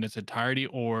game in its entirety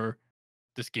or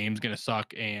this game's gonna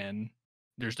suck and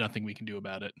there's nothing we can do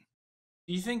about it.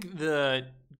 Do you think the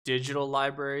digital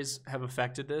libraries have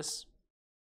affected this?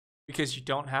 Because you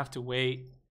don't have to wait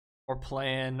or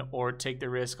plan or take the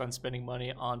risk on spending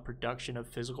money on production of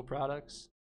physical products?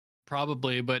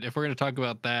 Probably, but if we're going to talk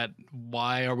about that,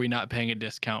 why are we not paying a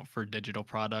discount for digital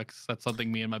products? That's something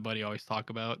me and my buddy always talk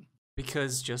about.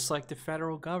 Because just like the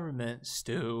federal government,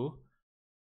 Stu,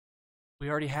 we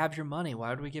already have your money. Why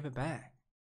would we give it back?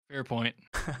 Fair point.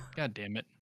 God damn it.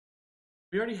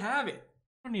 We already have it.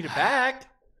 We don't need it back.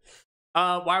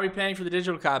 Why are we paying for the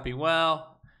digital copy?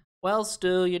 Well,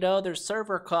 Stu, there's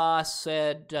server costs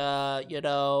and,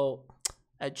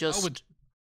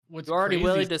 What's we're already crazy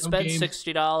willing is to some spend games-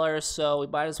 $60, so we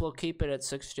might as well keep it at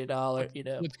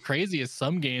 $60. What's crazy is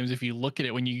some games, if you look at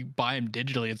it when you buy them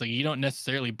digitally, it's like you don't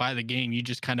necessarily buy the game, you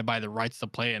just kind of buy the rights to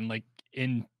play it. And like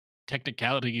in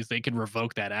technicalities, they can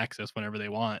revoke that access whenever they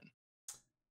want.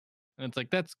 And it's like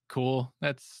that's cool.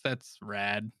 That's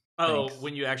rad. Oh, Thanks.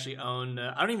 when you actually own,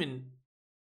 I don't even.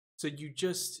 So you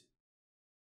just,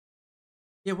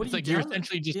 yeah. What do It's you like you're download?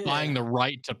 essentially just buying Yeah. the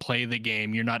right to play the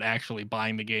game. You're not actually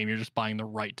buying the game. You're just buying the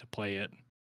right to play it.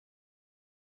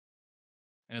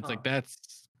 And it's Huh. like that's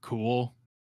cool.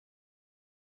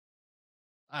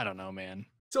 I don't know, man.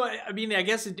 So I mean, I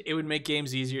guess it would make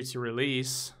games easier to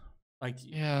release, like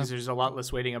Yeah. because there's a lot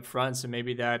less waiting up front. So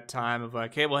maybe that time of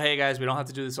like, hey, well, hey guys, we don't have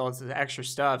to do this all this extra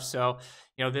stuff. So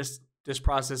this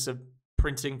process of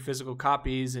printing physical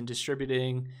copies and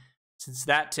distributing, since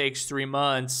that takes 3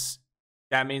 months,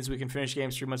 that means we can finish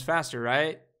games 3 months faster,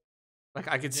 right? Like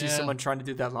I could see Yeah. someone trying to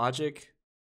do that logic.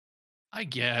 I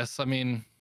guess. I mean,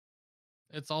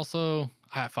 it's also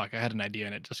fuck, I had an idea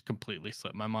and it just completely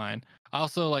slipped my mind. I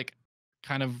also like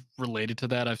kind of related to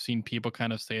that. I've seen people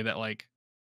kind of say that like,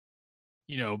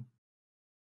 you know,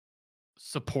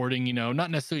 supporting,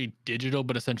 not necessarily digital,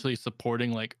 but essentially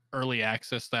supporting like early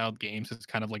access styled games has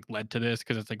kind of like led to this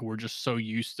because it's like we're just so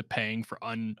used to paying for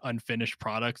unfinished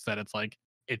products that it's like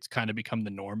it's kind of become the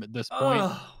norm at this point.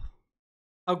 Oh,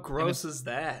 how And gross it's is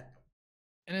that?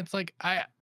 and it's like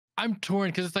I'm torn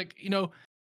because it's like,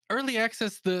 early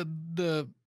access the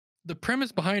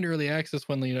premise behind early access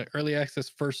when early access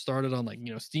first started on like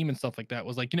Steam and stuff like that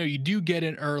was like you do get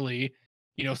in early,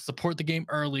 support the game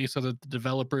early so that the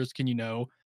developers can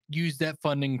use that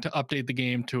funding to update the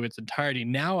game to its entirety.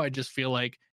 Now I just feel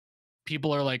like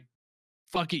people are like,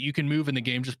 fuck it, you can move in the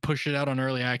game, just push it out on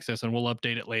early access and we'll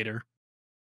update it later.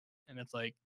 And it's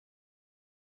like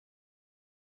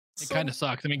it kind of So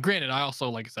sucks. I mean, granted, I also,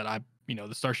 like I said,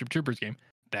 the Starship Troopers game,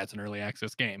 that's an early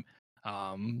access game.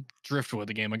 Driftwood,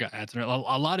 the game I got, that's a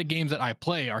lot of games that I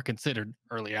play are considered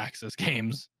early access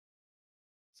games.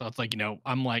 So it's like,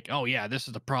 I'm like, oh yeah, this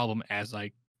is the problem as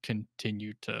I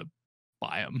continue to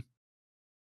buy them.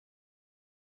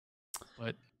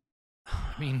 But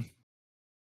I mean,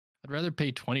 I'd rather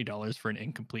pay $20 for an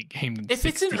incomplete game than if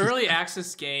it's an 60. early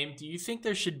access game, do you think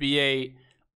there should be a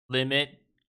limit?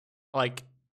 Like,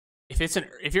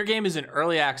 if your game is in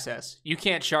early access, you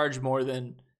can't charge more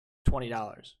than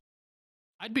 $20.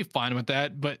 I'd be fine with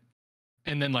that, but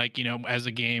and then like, as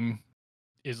a game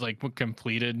is like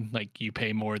completed, like you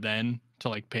pay more then to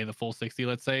like pay the full 60,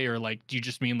 let's say, or like do you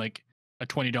just mean like a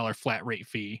 $20 flat rate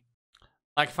fee?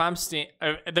 Like if I'm Steam,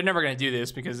 they're never gonna do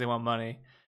this because they want money.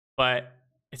 But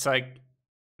it's like,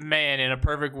 man, in a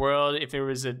perfect world, if there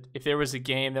was a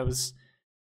game that was,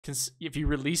 if you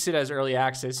release it as early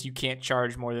access, you can't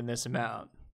charge more than this amount.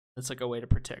 That's like a way to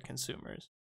protect consumers.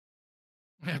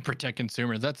 Protect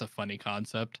consumers. That's a funny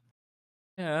concept.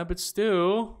 Yeah, but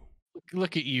still,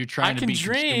 Look at you I trying to can be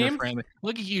consumer dream. friendly.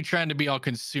 Look at you trying to be all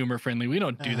consumer friendly. We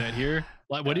don't do that here.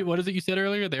 Like, what is it you said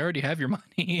earlier? They already have your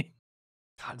money.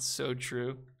 God, so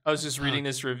true. I was just Oh, reading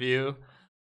this review.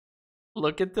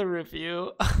 Look at the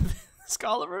review.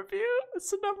 Scholar review. It's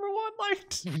the number one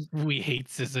liked. we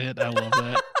hates is it. I love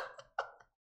that.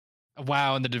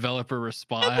 Wow, and the developer And the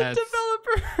responds.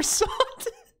 developer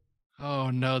responded.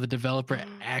 Oh no, the developer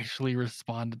actually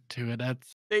responded to it.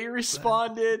 They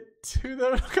responded to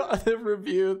the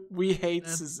review. We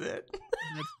hates that's is it.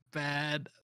 that's bad.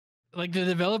 Like the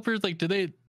developers, like,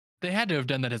 they had to have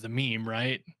done that as a meme,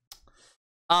 right?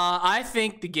 I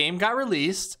think the game got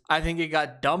released. I think it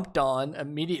got dumped on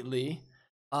immediately,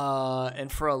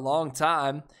 and for a long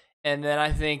time. And then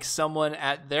I think someone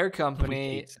at their We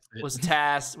company hates it. was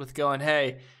tasked with going,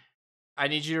 "Hey, I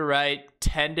need you to write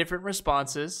 10 different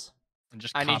responses. And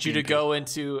just I need copy you to and paste. go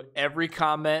into every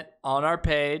comment on our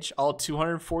page, all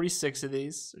 246 of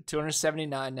these,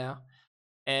 279 now,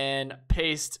 and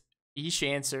paste each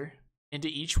answer into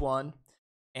each one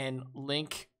and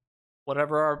link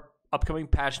whatever our upcoming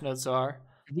patch notes are.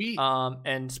 We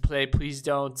And play please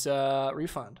don't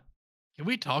refund." Can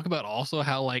we talk about also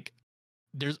how like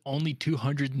there's only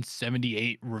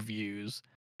 278 reviews?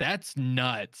 That's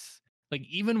nuts. Like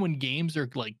even when games are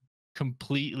like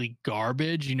completely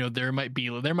garbage, there might be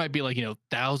like,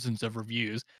 thousands of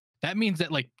reviews. That means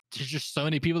that like there's just so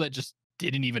many people that just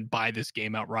didn't even buy this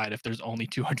game outright if there's only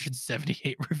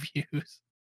 278 reviews.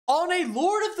 On a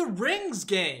Lord of the Rings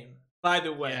game, by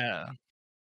the way. Yeah.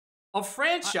 A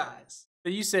franchise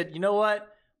that you said, you know what?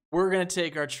 We're going to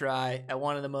take our try at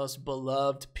one of the most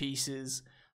beloved pieces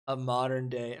of modern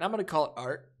day. And I'm going to call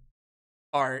it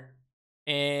art.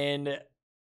 And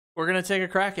we're going to take a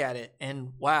crack at it.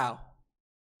 And wow.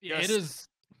 Yeah, it is.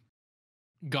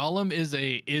 Gollum is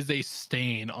a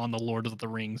stain on the Lord of the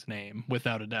Rings name,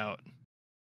 without a doubt.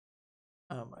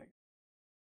 Oh my.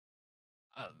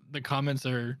 The comments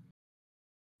are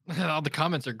the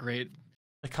comments are great.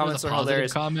 The There's comments a are positive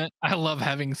hilarious. comment. I love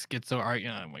having schizo art.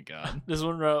 Oh my god. This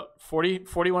one wrote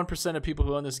 41% of people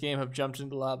who own this game have jumped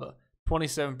into lava.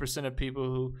 27% of people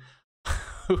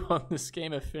who own this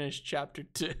game have finished chapter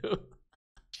 2.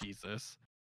 Jesus.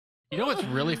 You know what's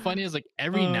really funny is like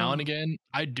every now and again,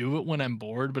 I do it when I'm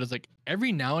bored, but it's like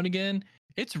every now and again,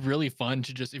 it's really fun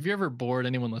to just, if you're ever bored,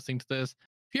 anyone listening to this,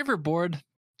 if you're ever bored,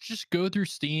 just go through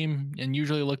Steam and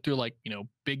usually look through like,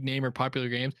 big name or popular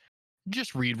games.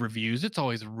 Just read reviews. It's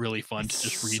always really fun to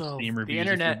just read Steam The reviews if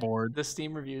you're internet, bored. the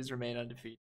Steam reviews remain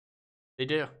undefeated. They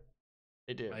do.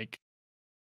 They do. Like,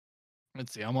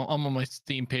 let's see, I'm on my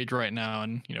Steam page right now,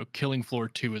 and Killing Floor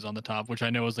 2 is on the top, which I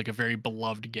know is like a very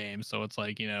beloved game. So it's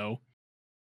like,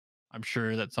 I'm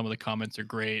sure that some of the comments are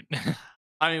great.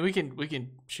 I mean, we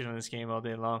can shit on this game all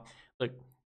day long. Look,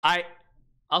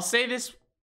 I'll say this.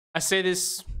 I say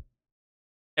this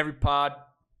every pod.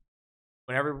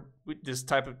 Whenever this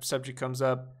type of subject comes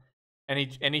up,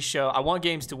 any show, I want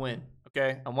games to win.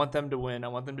 Okay, I want them to win. I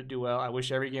want them to do well. I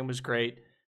wish every game was great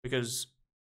because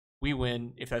we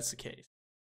win if that's the case.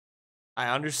 I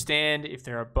understand if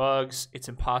there are bugs, it's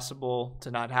impossible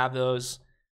to not have those.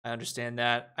 I understand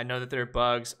that. I know that there are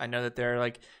bugs. I know that there are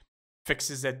like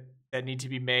fixes that need to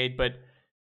be made. But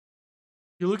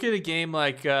you look at a game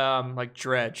like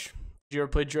Dredge. Did you ever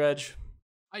play Dredge?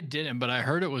 I didn't, but I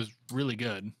heard it was really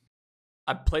good.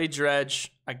 I played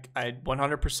Dredge. I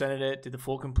 100%ed it. Did the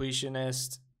full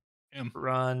completionist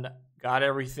run. Got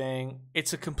everything.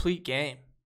 It's a complete game.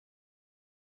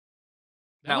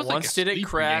 Not once did it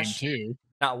crash.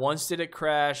 Not once did it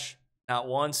crash. Not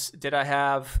once did I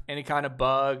have any kind of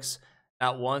bugs.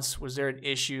 Not once was there an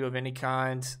issue of any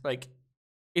kind. Like,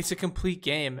 it's a complete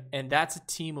game, and that's a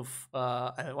team of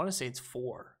I want to say it's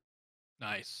 4.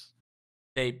 Nice.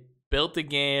 They built the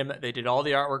game. They did all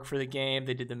the artwork for the game.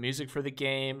 They did the music for the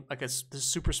game. Like, it's a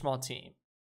super small team.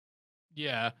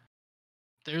 Yeah.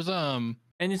 There's and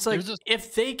it's like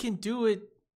if they can do it,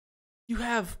 you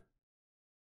have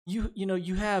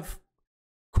you have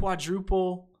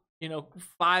quadruple,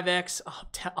 5x,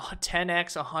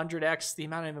 10x, 100x the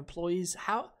amount of employees.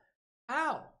 How?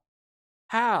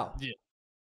 Yeah.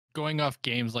 Going off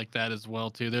games like that as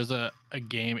well too. There's a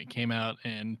game, it came out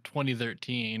in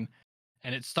 2013,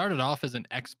 and it started off as an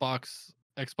Xbox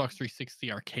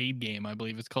 360 arcade game. I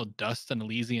believe it's called Dust and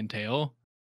Elysian Tale.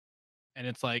 And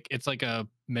it's like a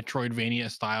Metroidvania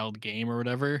styled game or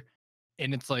whatever.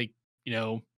 And it's like,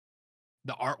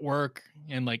 the artwork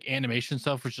and like animation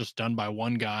stuff was just done by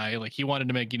one guy. Like he wanted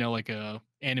to make, like a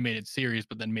animated series,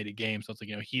 but then made a game. So it's like,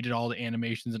 he did all the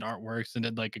animations and artworks and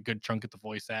did like a good chunk of the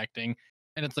voice acting.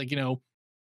 And it's like,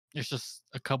 there's just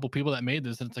a couple people that made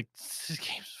this, and it's like, this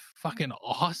game's fucking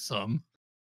awesome.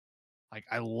 Like,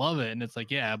 I love it. And it's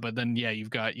like, yeah, but then you've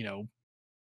got,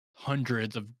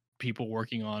 hundreds of people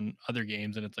working on other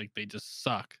games, and it's like they just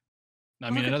suck. I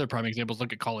mean, another prime example is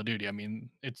look at Call of Duty. I mean,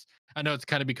 I know it's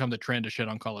kind of become the trend to shit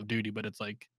on Call of Duty, but it's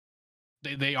like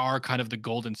they are kind of the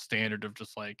golden standard of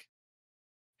just like,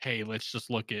 hey, let's just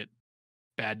look at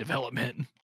bad development.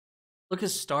 Look at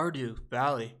Stardew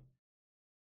Valley.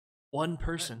 One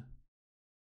person.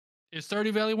 Is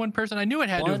Stardew Valley one person? I knew it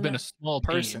had to have been a small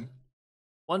team.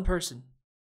 One person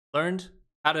learned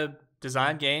how to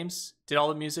design games, did all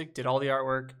the music, did all the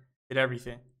artwork, did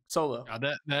everything. Solo. God,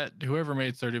 that whoever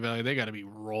made Stardew Valley, they got to be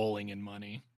rolling in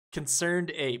money. Concerned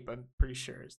Ape, I'm pretty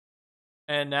sure.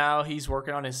 And now he's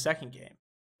working on his second game.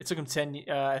 It took him 10.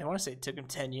 I want to say it took him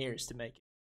 10 years to make it.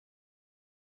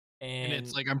 And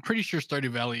it's like, I'm pretty sure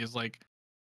Stardew Valley is like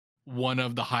one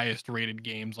of the highest rated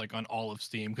games like on all of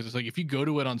Steam, because it's like if you go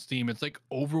to it on Steam, it's like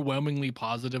overwhelmingly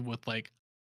positive with like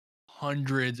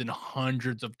hundreds and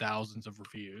hundreds of thousands of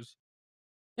reviews.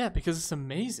 Yeah, because it's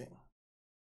amazing.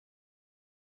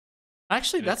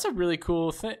 Actually, that's a really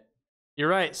cool thing. You're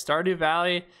right. Stardew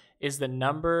Valley is the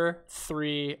number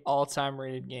 3 all-time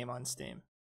rated game on Steam.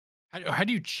 How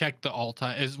do you check the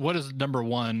all-time? What is number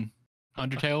 1?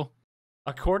 Undertale?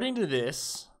 According to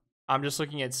this, I'm just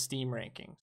looking at Steam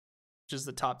rankings, which is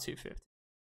the top 250.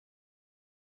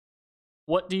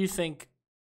 What do you think?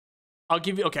 I'll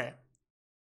give you, okay.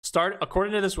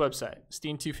 According to this website,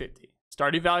 Steam 250.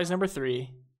 Stardew Valley is number 3.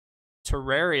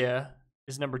 Terraria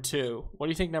is number 2. What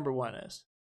do you think number 1 is?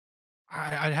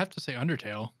 I'd have to say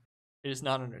Undertale. It is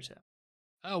not Undertale.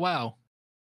 Oh, wow.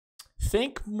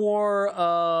 Think more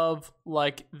of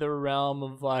like the realm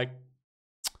of like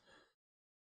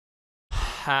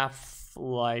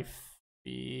Half-Life.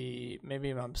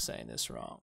 Maybe I'm saying this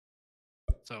wrong.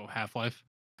 So Half-Life?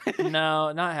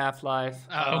 No, not Half-Life.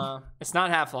 It's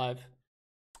not Half-Life.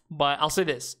 But I'll say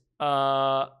this.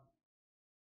 Actually,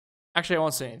 I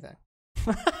won't say anything.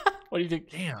 What do you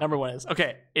think Damn. number one is?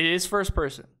 Okay, it is first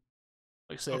person.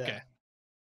 Let's say Okay. that.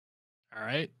 All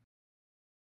right.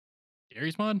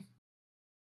 Garry's Mod?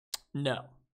 No.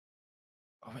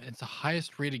 Oh, it's the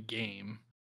highest rated game.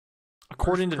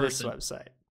 According to First this person. website.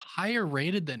 Higher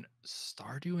rated than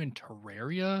Stardew and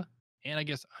Terraria? And I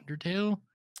guess Undertale?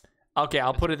 Okay,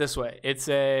 I'll put it this way. It's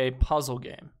a puzzle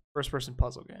game. First person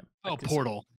puzzle game. Oh,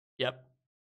 Portal. Yep.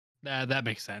 That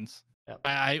makes sense. Yep.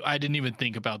 I didn't even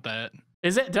think about that.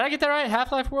 Is it? Did I get that right?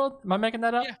 Half-Life World? Am I making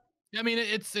that up? Yeah. I mean,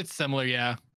 it's similar,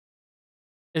 yeah.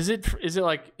 Is it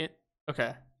like it?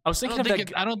 Okay. I was thinking of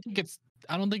that. I don't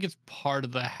think it's part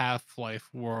of the Half-Life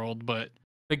world, but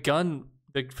the gun,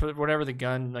 whatever the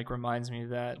gun like reminds me of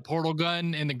that. the portal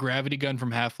gun and the gravity gun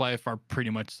from Half-Life are pretty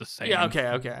much the same. Yeah.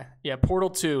 Okay. Yeah. Portal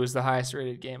 2 is the highest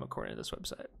rated game according to this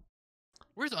website.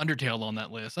 Where's Undertale on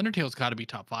that list? Undertale's got to be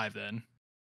top 5 then.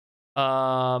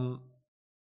 I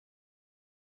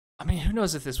mean, who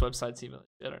knows if this website's even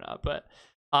good or not? But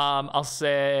I'll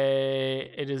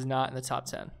say it is not in the top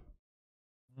 10.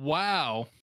 Wow.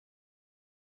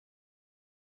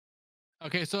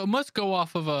 Okay, so it must go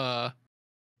off of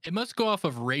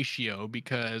ratio,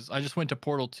 because I just went to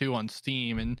Portal 2 on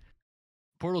Steam, and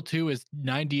Portal 2 is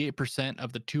 98%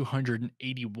 of the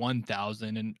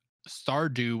 281,000, and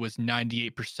Stardew was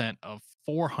 98% of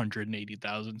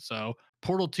 480,000. So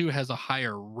Portal 2 has a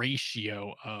higher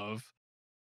ratio of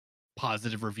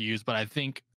positive reviews, but I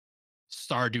think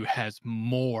Stardew has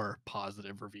more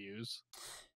positive reviews.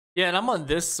 Yeah, and I'm on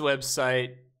this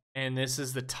website, and this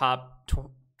is the top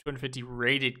 250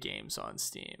 rated games on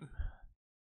Steam.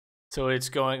 So it's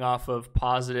going off of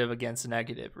positive against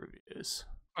negative reviews.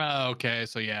 Okay,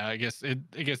 so yeah, I guess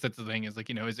that's the thing, is like,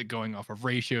 is it going off of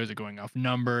ratio? Is it going off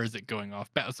numbers? Is it going off?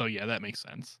 So yeah, that makes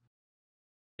sense.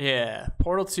 Yeah,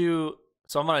 Portal 2.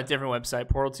 So I'm on a different website.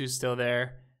 Portal 2 is still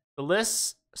there. The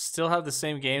lists still have the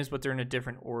same games, but they're in a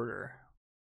different order.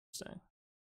 Interesting.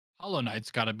 Hollow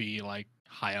Knight's got to be like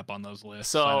high up on those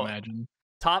lists, So I imagine.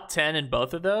 Top 10 in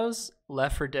both of those,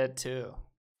 Left 4 Dead 2.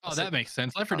 Oh, that makes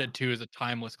sense. Left 4 Dead 2 is a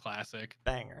timeless classic.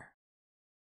 Banger.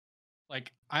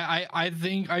 Like,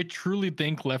 I truly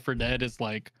think Left 4 Dead is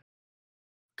like,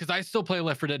 because I still play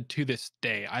Left 4 Dead to this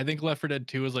day. I think Left 4 Dead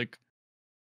 2 is like,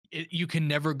 you can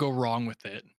never go wrong with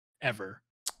it, ever.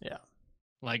 Yeah.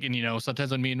 Like, and sometimes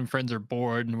when me and friends are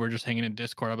bored and we're just hanging in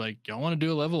Discord, I'm like, y'all want to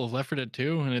do a level of Left 4 Dead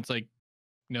 2? And it's like,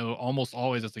 almost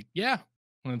always it's like, yeah,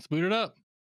 let's boot it up.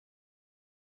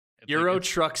 Euro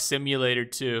Truck Simulator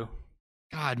 2.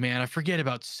 God, man, I forget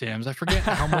about Sims. I forget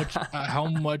how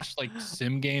much like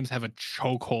sim games have a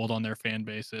chokehold on their fan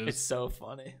bases. It's so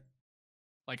funny.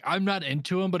 Like, I'm not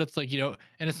into them, but it's like, and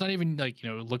it's not even like,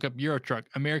 look up Euro Truck,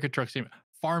 America Truck Sim,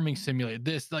 Farming Simulator.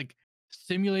 This, like,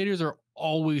 simulators are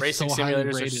always racing so highly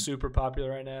simulators rated. are super popular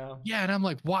right now. Yeah, and I'm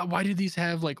like, why do these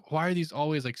have like, why are these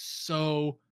always like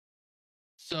so?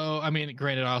 I mean,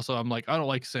 granted, also I'm like, I don't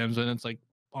like Sims, and it's like,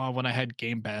 when I had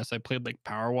Game Pass, I played like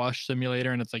Power Wash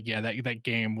Simulator, and it's like, yeah, that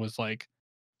game was like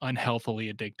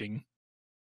unhealthily addicting.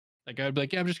 Like, I'd be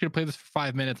like, yeah, I'm just gonna play this for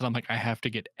 5 minutes, and I'm like, I have to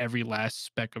get every last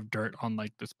speck of dirt on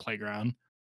like this playground.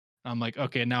 I'm like,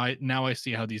 okay, now I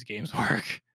see how these games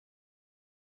work.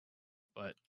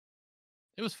 But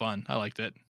it was fun. I liked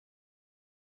it.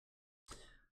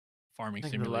 Farming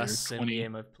Simulator. The last sim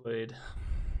game I've played.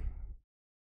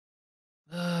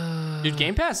 Dude,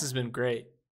 Game Pass has been great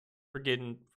for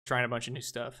trying a bunch of new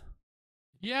stuff.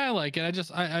 Yeah, I like it. I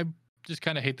just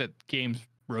kind of hate that games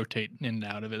rotate in and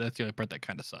out of it. That's the only part that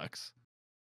kind of sucks.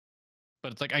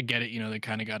 But it's like, I get it. They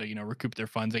kind of got to, recoup their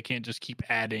funds. They can't just keep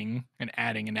adding and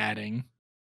adding and adding.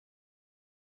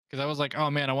 Because I was like, oh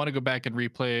man, I want to go back and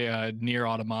replay Nier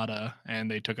Automata,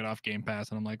 and they took it off Game Pass,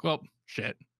 and I'm like, well,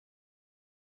 shit.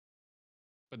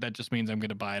 But that just means I'm going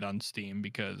to buy it on Steam,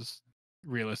 because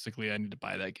realistically, I need to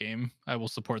buy that game. I will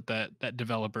support that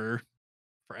developer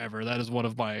forever. That is one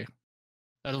of my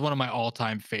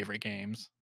all-time favorite games.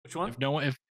 Which one? If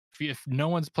no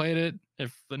one's played it,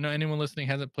 if anyone listening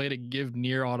hasn't played it, give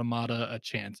Nier Automata a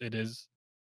chance. It is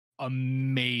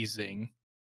amazing.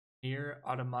 Nier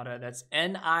Automata. That's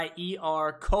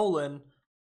NIER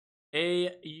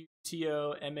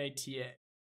AUTOMATA.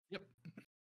 Yep.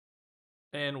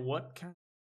 And what kind?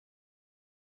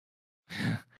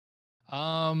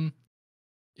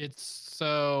 It's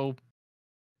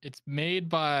made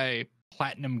by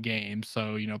Platinum Games.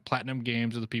 So, Platinum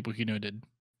Games are the people who did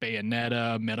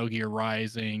Bayonetta, Metal Gear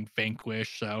Rising,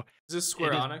 Vanquish. So is this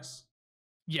Square Enix?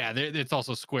 Yeah, it's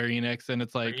also Square Enix, and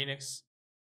it's like, Square Enix.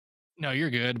 No,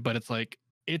 you're good, but it's like,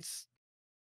 it's,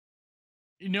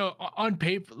 on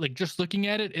paper, like, just looking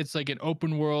at it, it's like an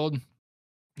open world,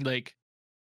 like,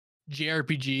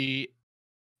 JRPG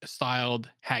styled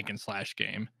hack and slash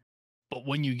game. But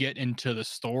when you get into the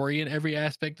story and every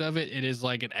aspect of it, it is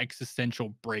like an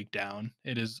existential breakdown.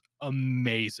 It is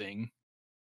amazing.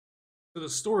 So the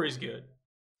story's good.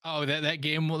 Oh, that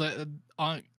game will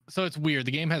on. So it's weird.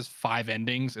 The game has 5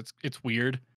 endings. It's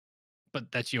weird,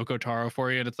 but that's Yoko Taro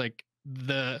for you. And it's like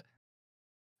the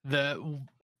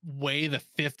way the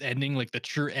 5th ending, like the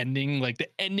true ending, like the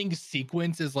ending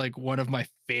sequence is like one of my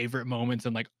favorite moments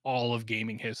in like all of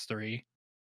gaming history.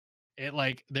 It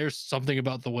like there's something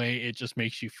about the way it just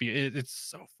makes you feel it's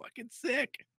so fucking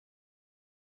sick.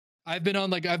 I've been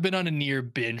on a near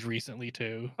binge recently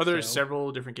too. Are there So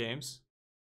several different games?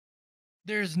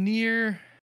 there's near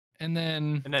and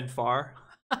And then Far.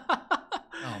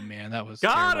 oh man, that was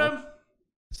Got terrible. him.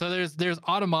 So there's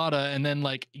Automata, and then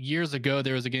like years ago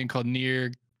there was a game called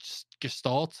Near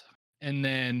Gestalt, and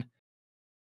then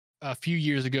a few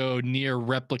years ago Near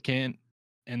Replicant,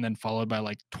 and then followed by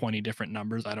like 20 different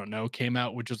numbers I don't know came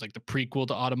out, which was like the prequel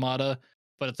to Automata.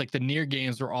 But it's like the Near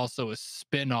games were also a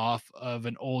spin-off of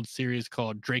an old series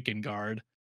called Drakengard.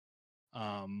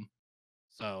 Um,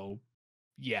 so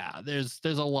yeah, there's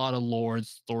a lot of lore and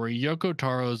story. Yoko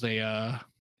Taro's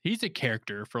he's a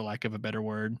character for lack of a better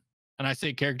word. And I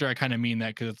say character, I kind of mean that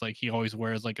because it's like he always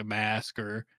wears like a mask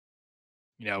or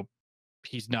you know,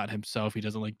 he's not himself. He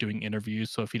doesn't like doing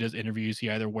interviews. So if he does interviews, he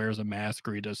either wears a mask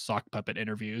or he does sock puppet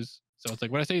interviews. So it's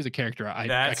like when I say he's a character, I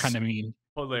That's kind of mean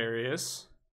hilarious.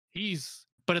 he's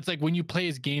but it's like when you play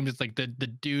his games, it's like the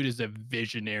dude is a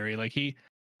visionary. Like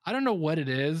I don't know what it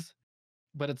is,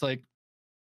 but it's like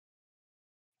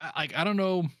I don't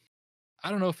know. I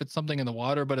don't know if it's something in the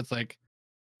water, but it's like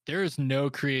there is no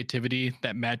creativity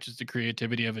that matches the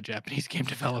creativity of a Japanese game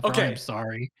developer. I'm Okay.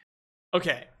 sorry.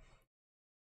 Okay.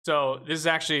 So this is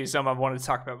actually something I've wanted to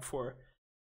talk about before.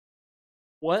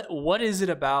 What is it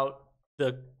about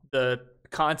the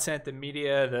content, the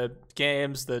media, the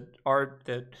games, the art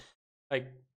that like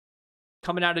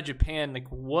coming out of Japan? Like,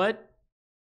 what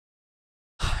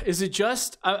is it?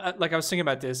 Just like I was thinking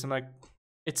about this. I'm like,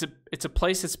 it's a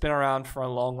place that's been around for a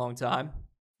long, long time.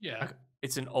 Yeah.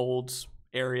 It's an old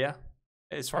area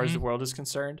as far as the world is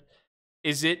concerned.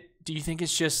 Is it? Do you think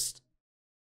it's just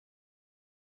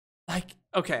like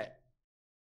okay?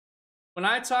 When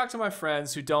I talk to my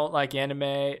friends who don't like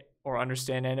anime or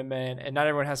understand anime, and not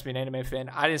everyone has to be an anime fan,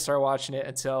 I didn't start watching it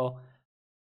until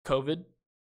COVID.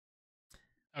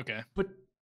 Okay. But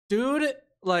dude,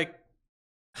 like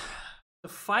the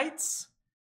fight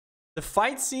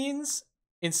scenes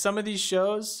in some of these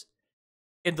shows,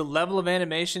 and the level of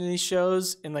animation in these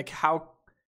shows, and like how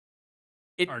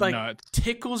it Are like nuts.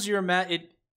 tickles your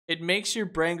it makes your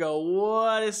brain go,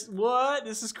 what?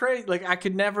 This is crazy. Like I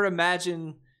could never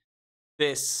imagine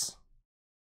this.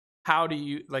 How do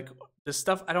you like the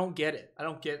stuff? I don't get it. I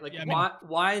don't get like Yeah,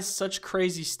 why is such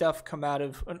crazy stuff come out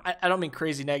of? I don't mean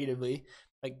crazy negatively,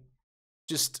 like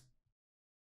just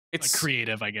it's like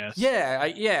creative, I guess.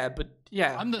 yeah, but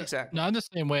yeah, exactly. I'm the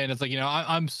same way, and it's like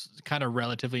I'm kind of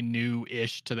relatively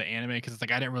new-ish to the anime because it's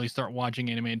like I didn't really start watching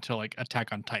anime until like Attack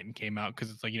on Titan came out because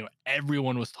it's like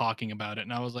everyone was talking about it,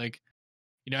 and I was like,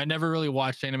 I never really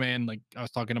watched anime, and like I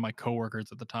was talking to my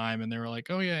coworkers at the time, and they were like,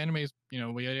 oh yeah, anime's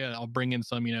yeah, I'll bring in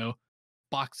some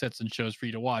box sets and shows for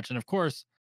you to watch, and of course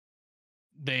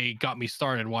they got me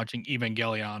started watching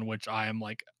Evangelion, which I am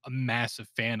like a massive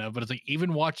fan of. But it's like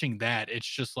even watching that, it's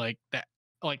just like that.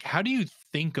 Like, how do you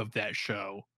think of that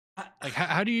show? Like,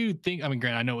 how do you think? I mean,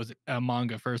 granted, I know it was a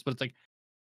manga first, but it's like,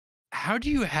 how do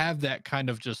you have that kind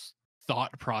of just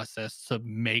thought process to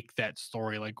make that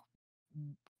story? Like,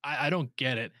 I don't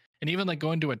get it. And even like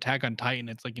going to Attack on Titan,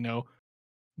 it's like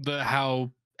the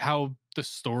how the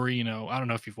story. I don't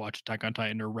know if you've watched Attack on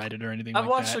Titan or read it or anything I've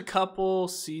like watched that. a couple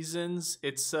seasons.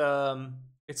 It's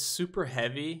super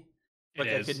heavy. It Like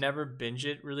I could is. never binge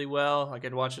it really well. Like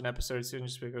I'd watch an episode soon and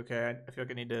just be like, okay, I feel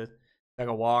like I need to take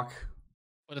a walk.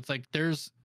 But it's like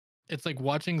it's like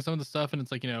watching some of the stuff, and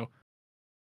it's like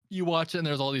you watch it and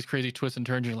there's all these crazy twists and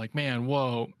turns. You're like, man,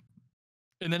 whoa.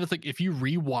 And then it's like if you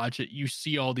rewatch it, you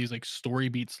see all these like story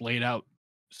beats laid out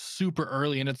super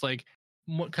early, and it's like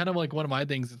kind of like one of my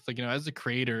things. It's like as a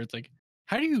creator, it's like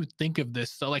how do you think of this?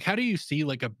 So like how do you see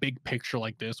like a big picture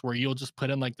like this where you'll just put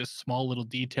in like this small little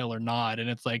detail or not, and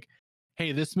it's like,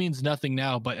 hey, this means nothing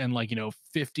now, but in like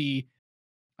 50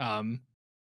 um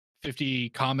 50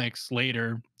 comics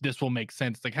later, this will make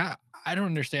sense. Like how I don't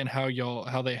understand how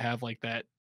they have like that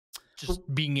But,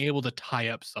 just being able to tie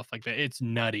up stuff like that. It's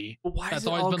nutty. but why is That's it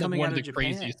always all been like coming one out of of the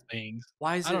Japan? craziest things.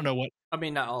 Why is I don't it? know what I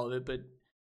mean, not all of it, but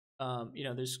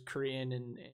there's Korean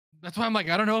and that's why I'm like,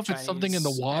 I don't know if it's something in the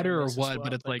Chinese water or animes as what, but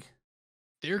well. it's like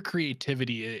their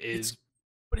creativity It's is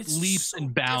but it's leaps so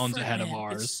and bounds different, ahead of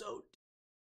man. It's ours. so,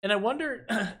 and I wonder,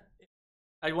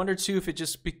 I wonder too if it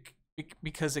just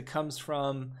because it comes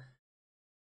from,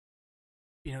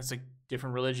 it's like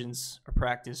different religions are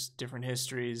practiced, different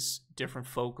histories, different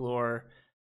folklore.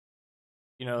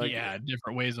 Like Yeah,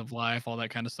 different ways of life, all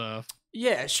that kind of stuff.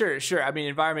 yeah, sure. I mean,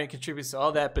 environment contributes to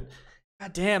all that, but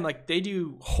goddamn, like they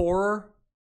do horror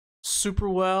super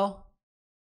well,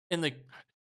 and like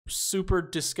super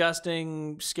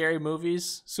disgusting, scary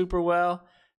movies super well.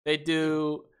 They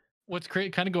do. What's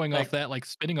great, kind of going off Like that, like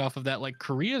spinning off of that, like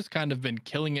Korea's kind of been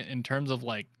killing it in terms of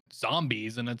like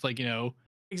zombies, and it's like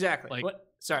exactly like what?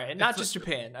 Sorry, and not it's just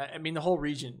Japan. I mean the whole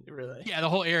region, really. yeah, the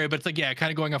whole area, but it's like yeah,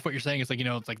 kind of going off what you're saying. It's like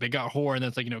it's like they got horror, and then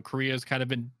it's like Korea's kind of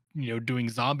been doing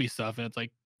zombie stuff, and it's like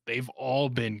they've all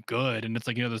been good, and it's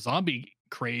like the zombie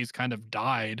craze kind of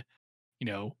died, you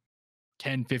know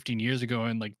 10, 15 years ago,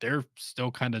 and like they're still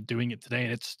kind of doing it today,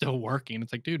 and it's still working.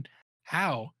 It's like, dude,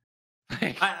 how?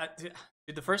 Like,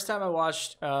 Dude, the first time I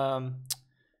watched Jujutsu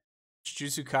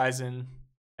Kaisen,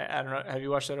 I don't know. Have you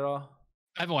watched that at all?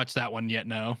 I haven't watched that one yet.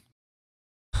 No,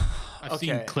 I've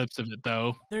seen Okay. clips of it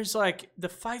though. There's like the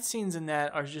fight scenes in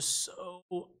that are just so.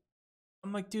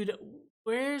 I'm like, dude,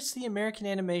 where's the American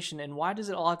animation, and why does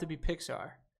it all have to be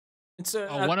Pixar? And so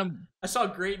One of I saw a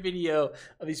great video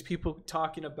of these people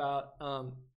talking about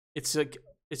it's like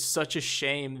it's such a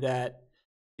shame that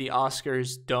the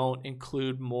Oscars don't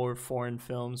include more foreign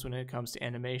films when it comes to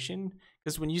animation,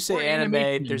 because when you or say animation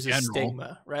anime, in there's a general.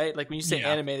 stigma, right? Like when you say Yeah.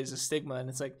 anime, there's a stigma, and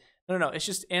it's like no, it's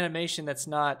just animation that's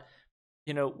not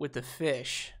with the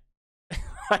fish.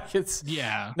 Like it's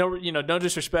Yeah. no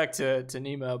disrespect to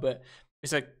Nemo, but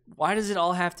it's like, why does it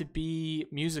all have to be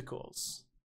musicals?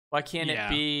 Why can't it Yeah.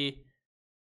 be?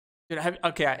 Dude,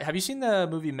 have you seen the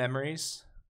movie Memories?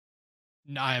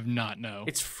 No, I have not. No.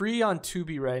 It's free on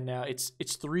Tubi right now. It's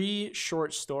 3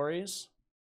 short stories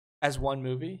as one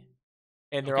movie,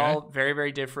 and they're Okay. all very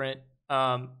very different.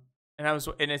 And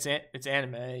it's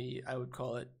anime, I would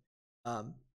call it,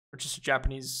 or just a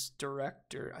Japanese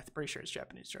director. I'm pretty sure it's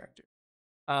Japanese director.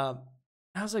 I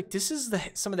was like, this is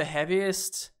some of the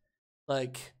heaviest.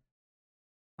 Like,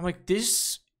 I'm like,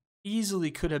 this easily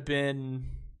could have been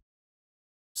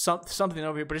something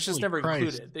over here, but it's just Holy never Christ.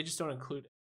 included. They just don't include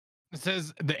it. It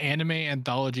says the anime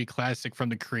anthology classic from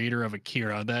the creator of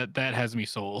Akira. That has me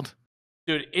sold.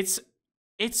 Dude, it's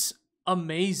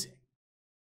amazing.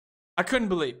 I couldn't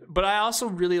believe it. But I also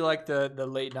really like the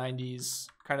late 90s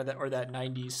kind of that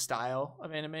 90s style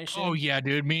of animation. Oh yeah,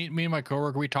 dude. Me and my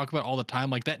coworker, we talk about all the time,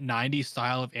 like that 90s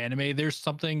style of anime. There's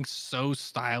something so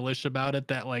stylish about it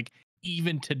that like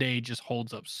even today just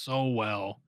holds up so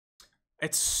well.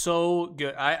 It's so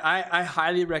good. I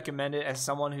highly recommend it as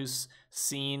someone who's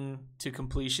seen to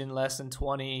completion less than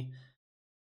 20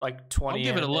 I'll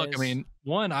give it a look. I animes. mean,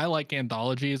 one, I like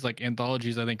anthologies. Like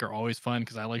anthologies, I think are always fun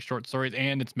because I like short stories,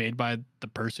 and it's made by the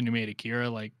person who made Akira.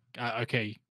 Like,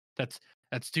 okay, that's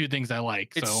 2 things I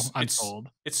like. So I'm sold.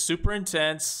 It's super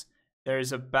intense.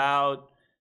 There's about,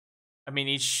 I mean,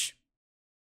 each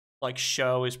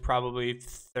show is probably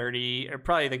 30 or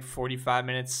probably like 45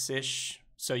 minutes ish.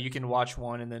 So you can watch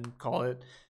one and then call it.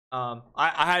 I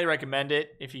highly recommend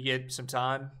it if you get some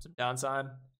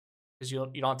downtime, because you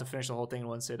don't have to finish the whole thing in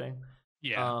one sitting.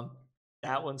 Yeah.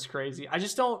 That one's crazy. I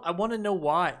want to know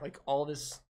why. Like all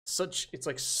this it's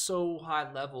like so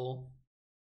high level.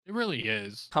 It really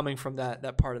is. Coming from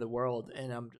that part of the world,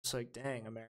 and I'm just like, dang,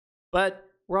 America. But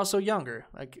we're also younger.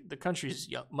 Like the country's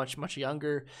much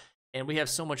younger, and we have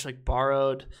so much like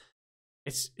borrowed.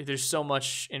 There's so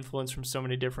much influence from so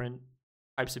many different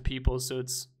types of people, so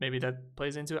it's maybe that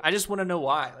plays into it. I just want to know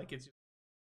why. Like it's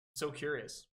so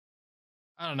curious.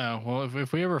 I don't know. Well,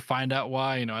 if we ever find out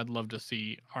why, I'd love to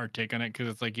see our take on it, because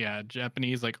it's like, yeah,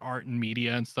 Japanese like art and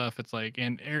media and stuff. It's like,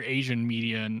 and Asian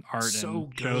media and art So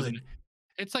and shows, and good.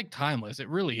 it's like timeless. It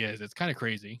really is. It's kind of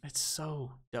crazy. It's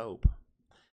so dope.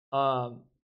 I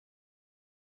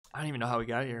don't even know how we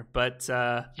got here, but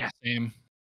Yeah, same.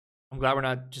 I'm glad we're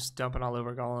not just dumping all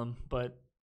over Gollum. But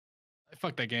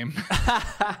Fuck that game.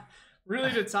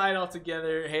 really, to tie it all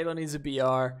together, Halo needs a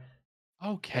BR.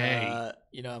 Okay.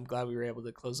 I'm glad we were able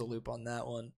to close the loop on that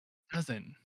one.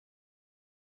 Doesn't.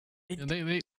 It,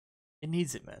 They it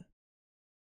needs it, man.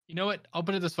 You know what? I'll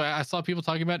put it this way. I saw people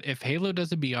talking about if Halo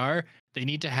does a BR, they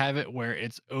need to have it where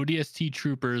it's ODST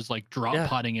troopers like drop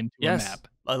podding into a map.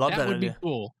 I love that. That would idea. be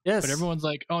cool. Yes. But everyone's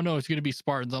like, oh no, it's gonna be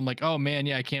Spartans. I'm like, oh man,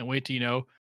 yeah, I can't wait to,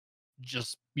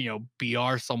 just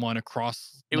BR someone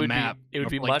across the map. It would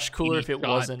be like much cooler if it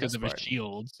wasn't because of his Spartan.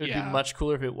 shields. It would be much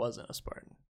cooler if it wasn't a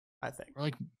Spartan, I think. Or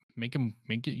like make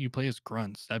it you play as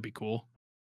grunts. That'd be cool.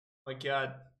 My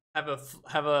God. have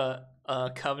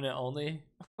a covenant only.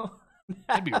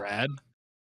 That'd be rad.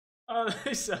 Oh,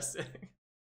 that's so sick.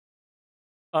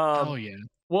 Hell yeah.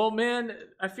 Well, man,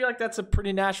 I feel like that's a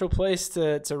pretty natural place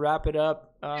to wrap it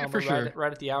up. Yeah, for sure.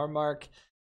 Right at the hour mark.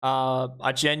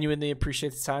 I genuinely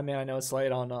appreciate the time, man. I know it's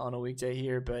late on a weekday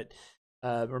here, but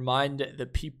remind the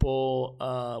people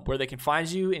where they can find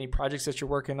you, any projects that you're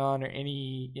working on, or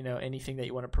anything that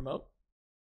you want to promote.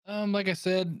 Like I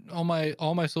said, all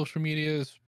my social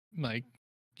medias, like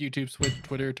YouTube, Switch,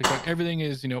 Twitter, TikTok, everything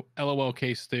is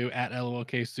LOLKStew at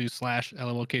LOLKStew /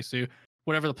 LOLKStew.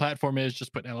 Whatever the platform is,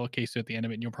 just put LOLKStew at the end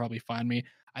of it, and you'll probably find me.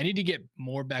 I need to get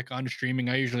more back on streaming.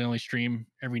 I usually only stream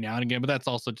every now and again, but that's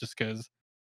also just because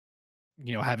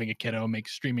having a kiddo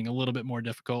makes streaming a little bit more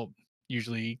difficult.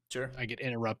 Usually, Sure. I get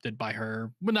interrupted by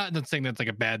her. But not saying that's like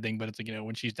a bad thing, but it's like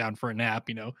when she's down for a nap,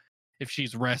 if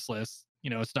she's restless,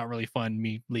 it's not really fun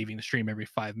me leaving the stream every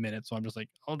 5 minutes. So I'm just like,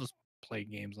 I'll just play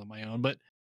games on my own. But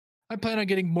I plan on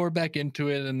getting more back into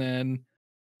it, and then,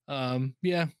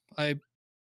 yeah, I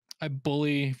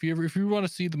bully. If you want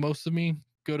to see the most of me,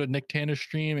 go to Nick Tanner's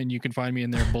stream, and you can find me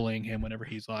in there bullying him whenever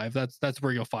he's live. That's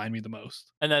where you'll find me the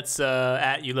most. And that's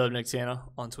at You Love Nick Tanner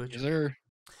on Twitch. Yes, sir.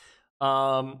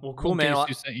 Well, cool, man.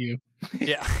 Who sent you?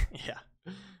 Yeah.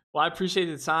 Well, I appreciate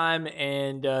the time,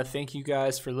 and thank you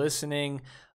guys for listening.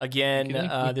 Again,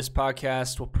 this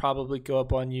podcast will probably go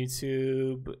up on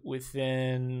YouTube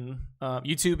within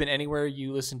YouTube and anywhere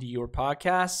you listen to your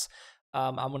podcasts.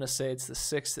 I'm going to say it's the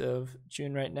 6th of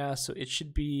June right now, so it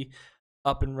should be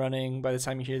up and running by the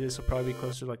time you hear this. It'll probably be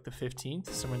closer to like the 15th,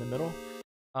 somewhere in the middle.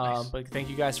 Nice. But thank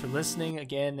you guys for listening.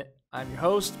 Again, I'm your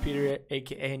host, Peter,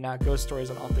 aka Not Ghost Stories,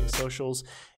 on all things socials,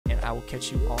 and I will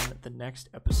catch you on the next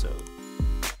episode.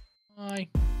 Bye.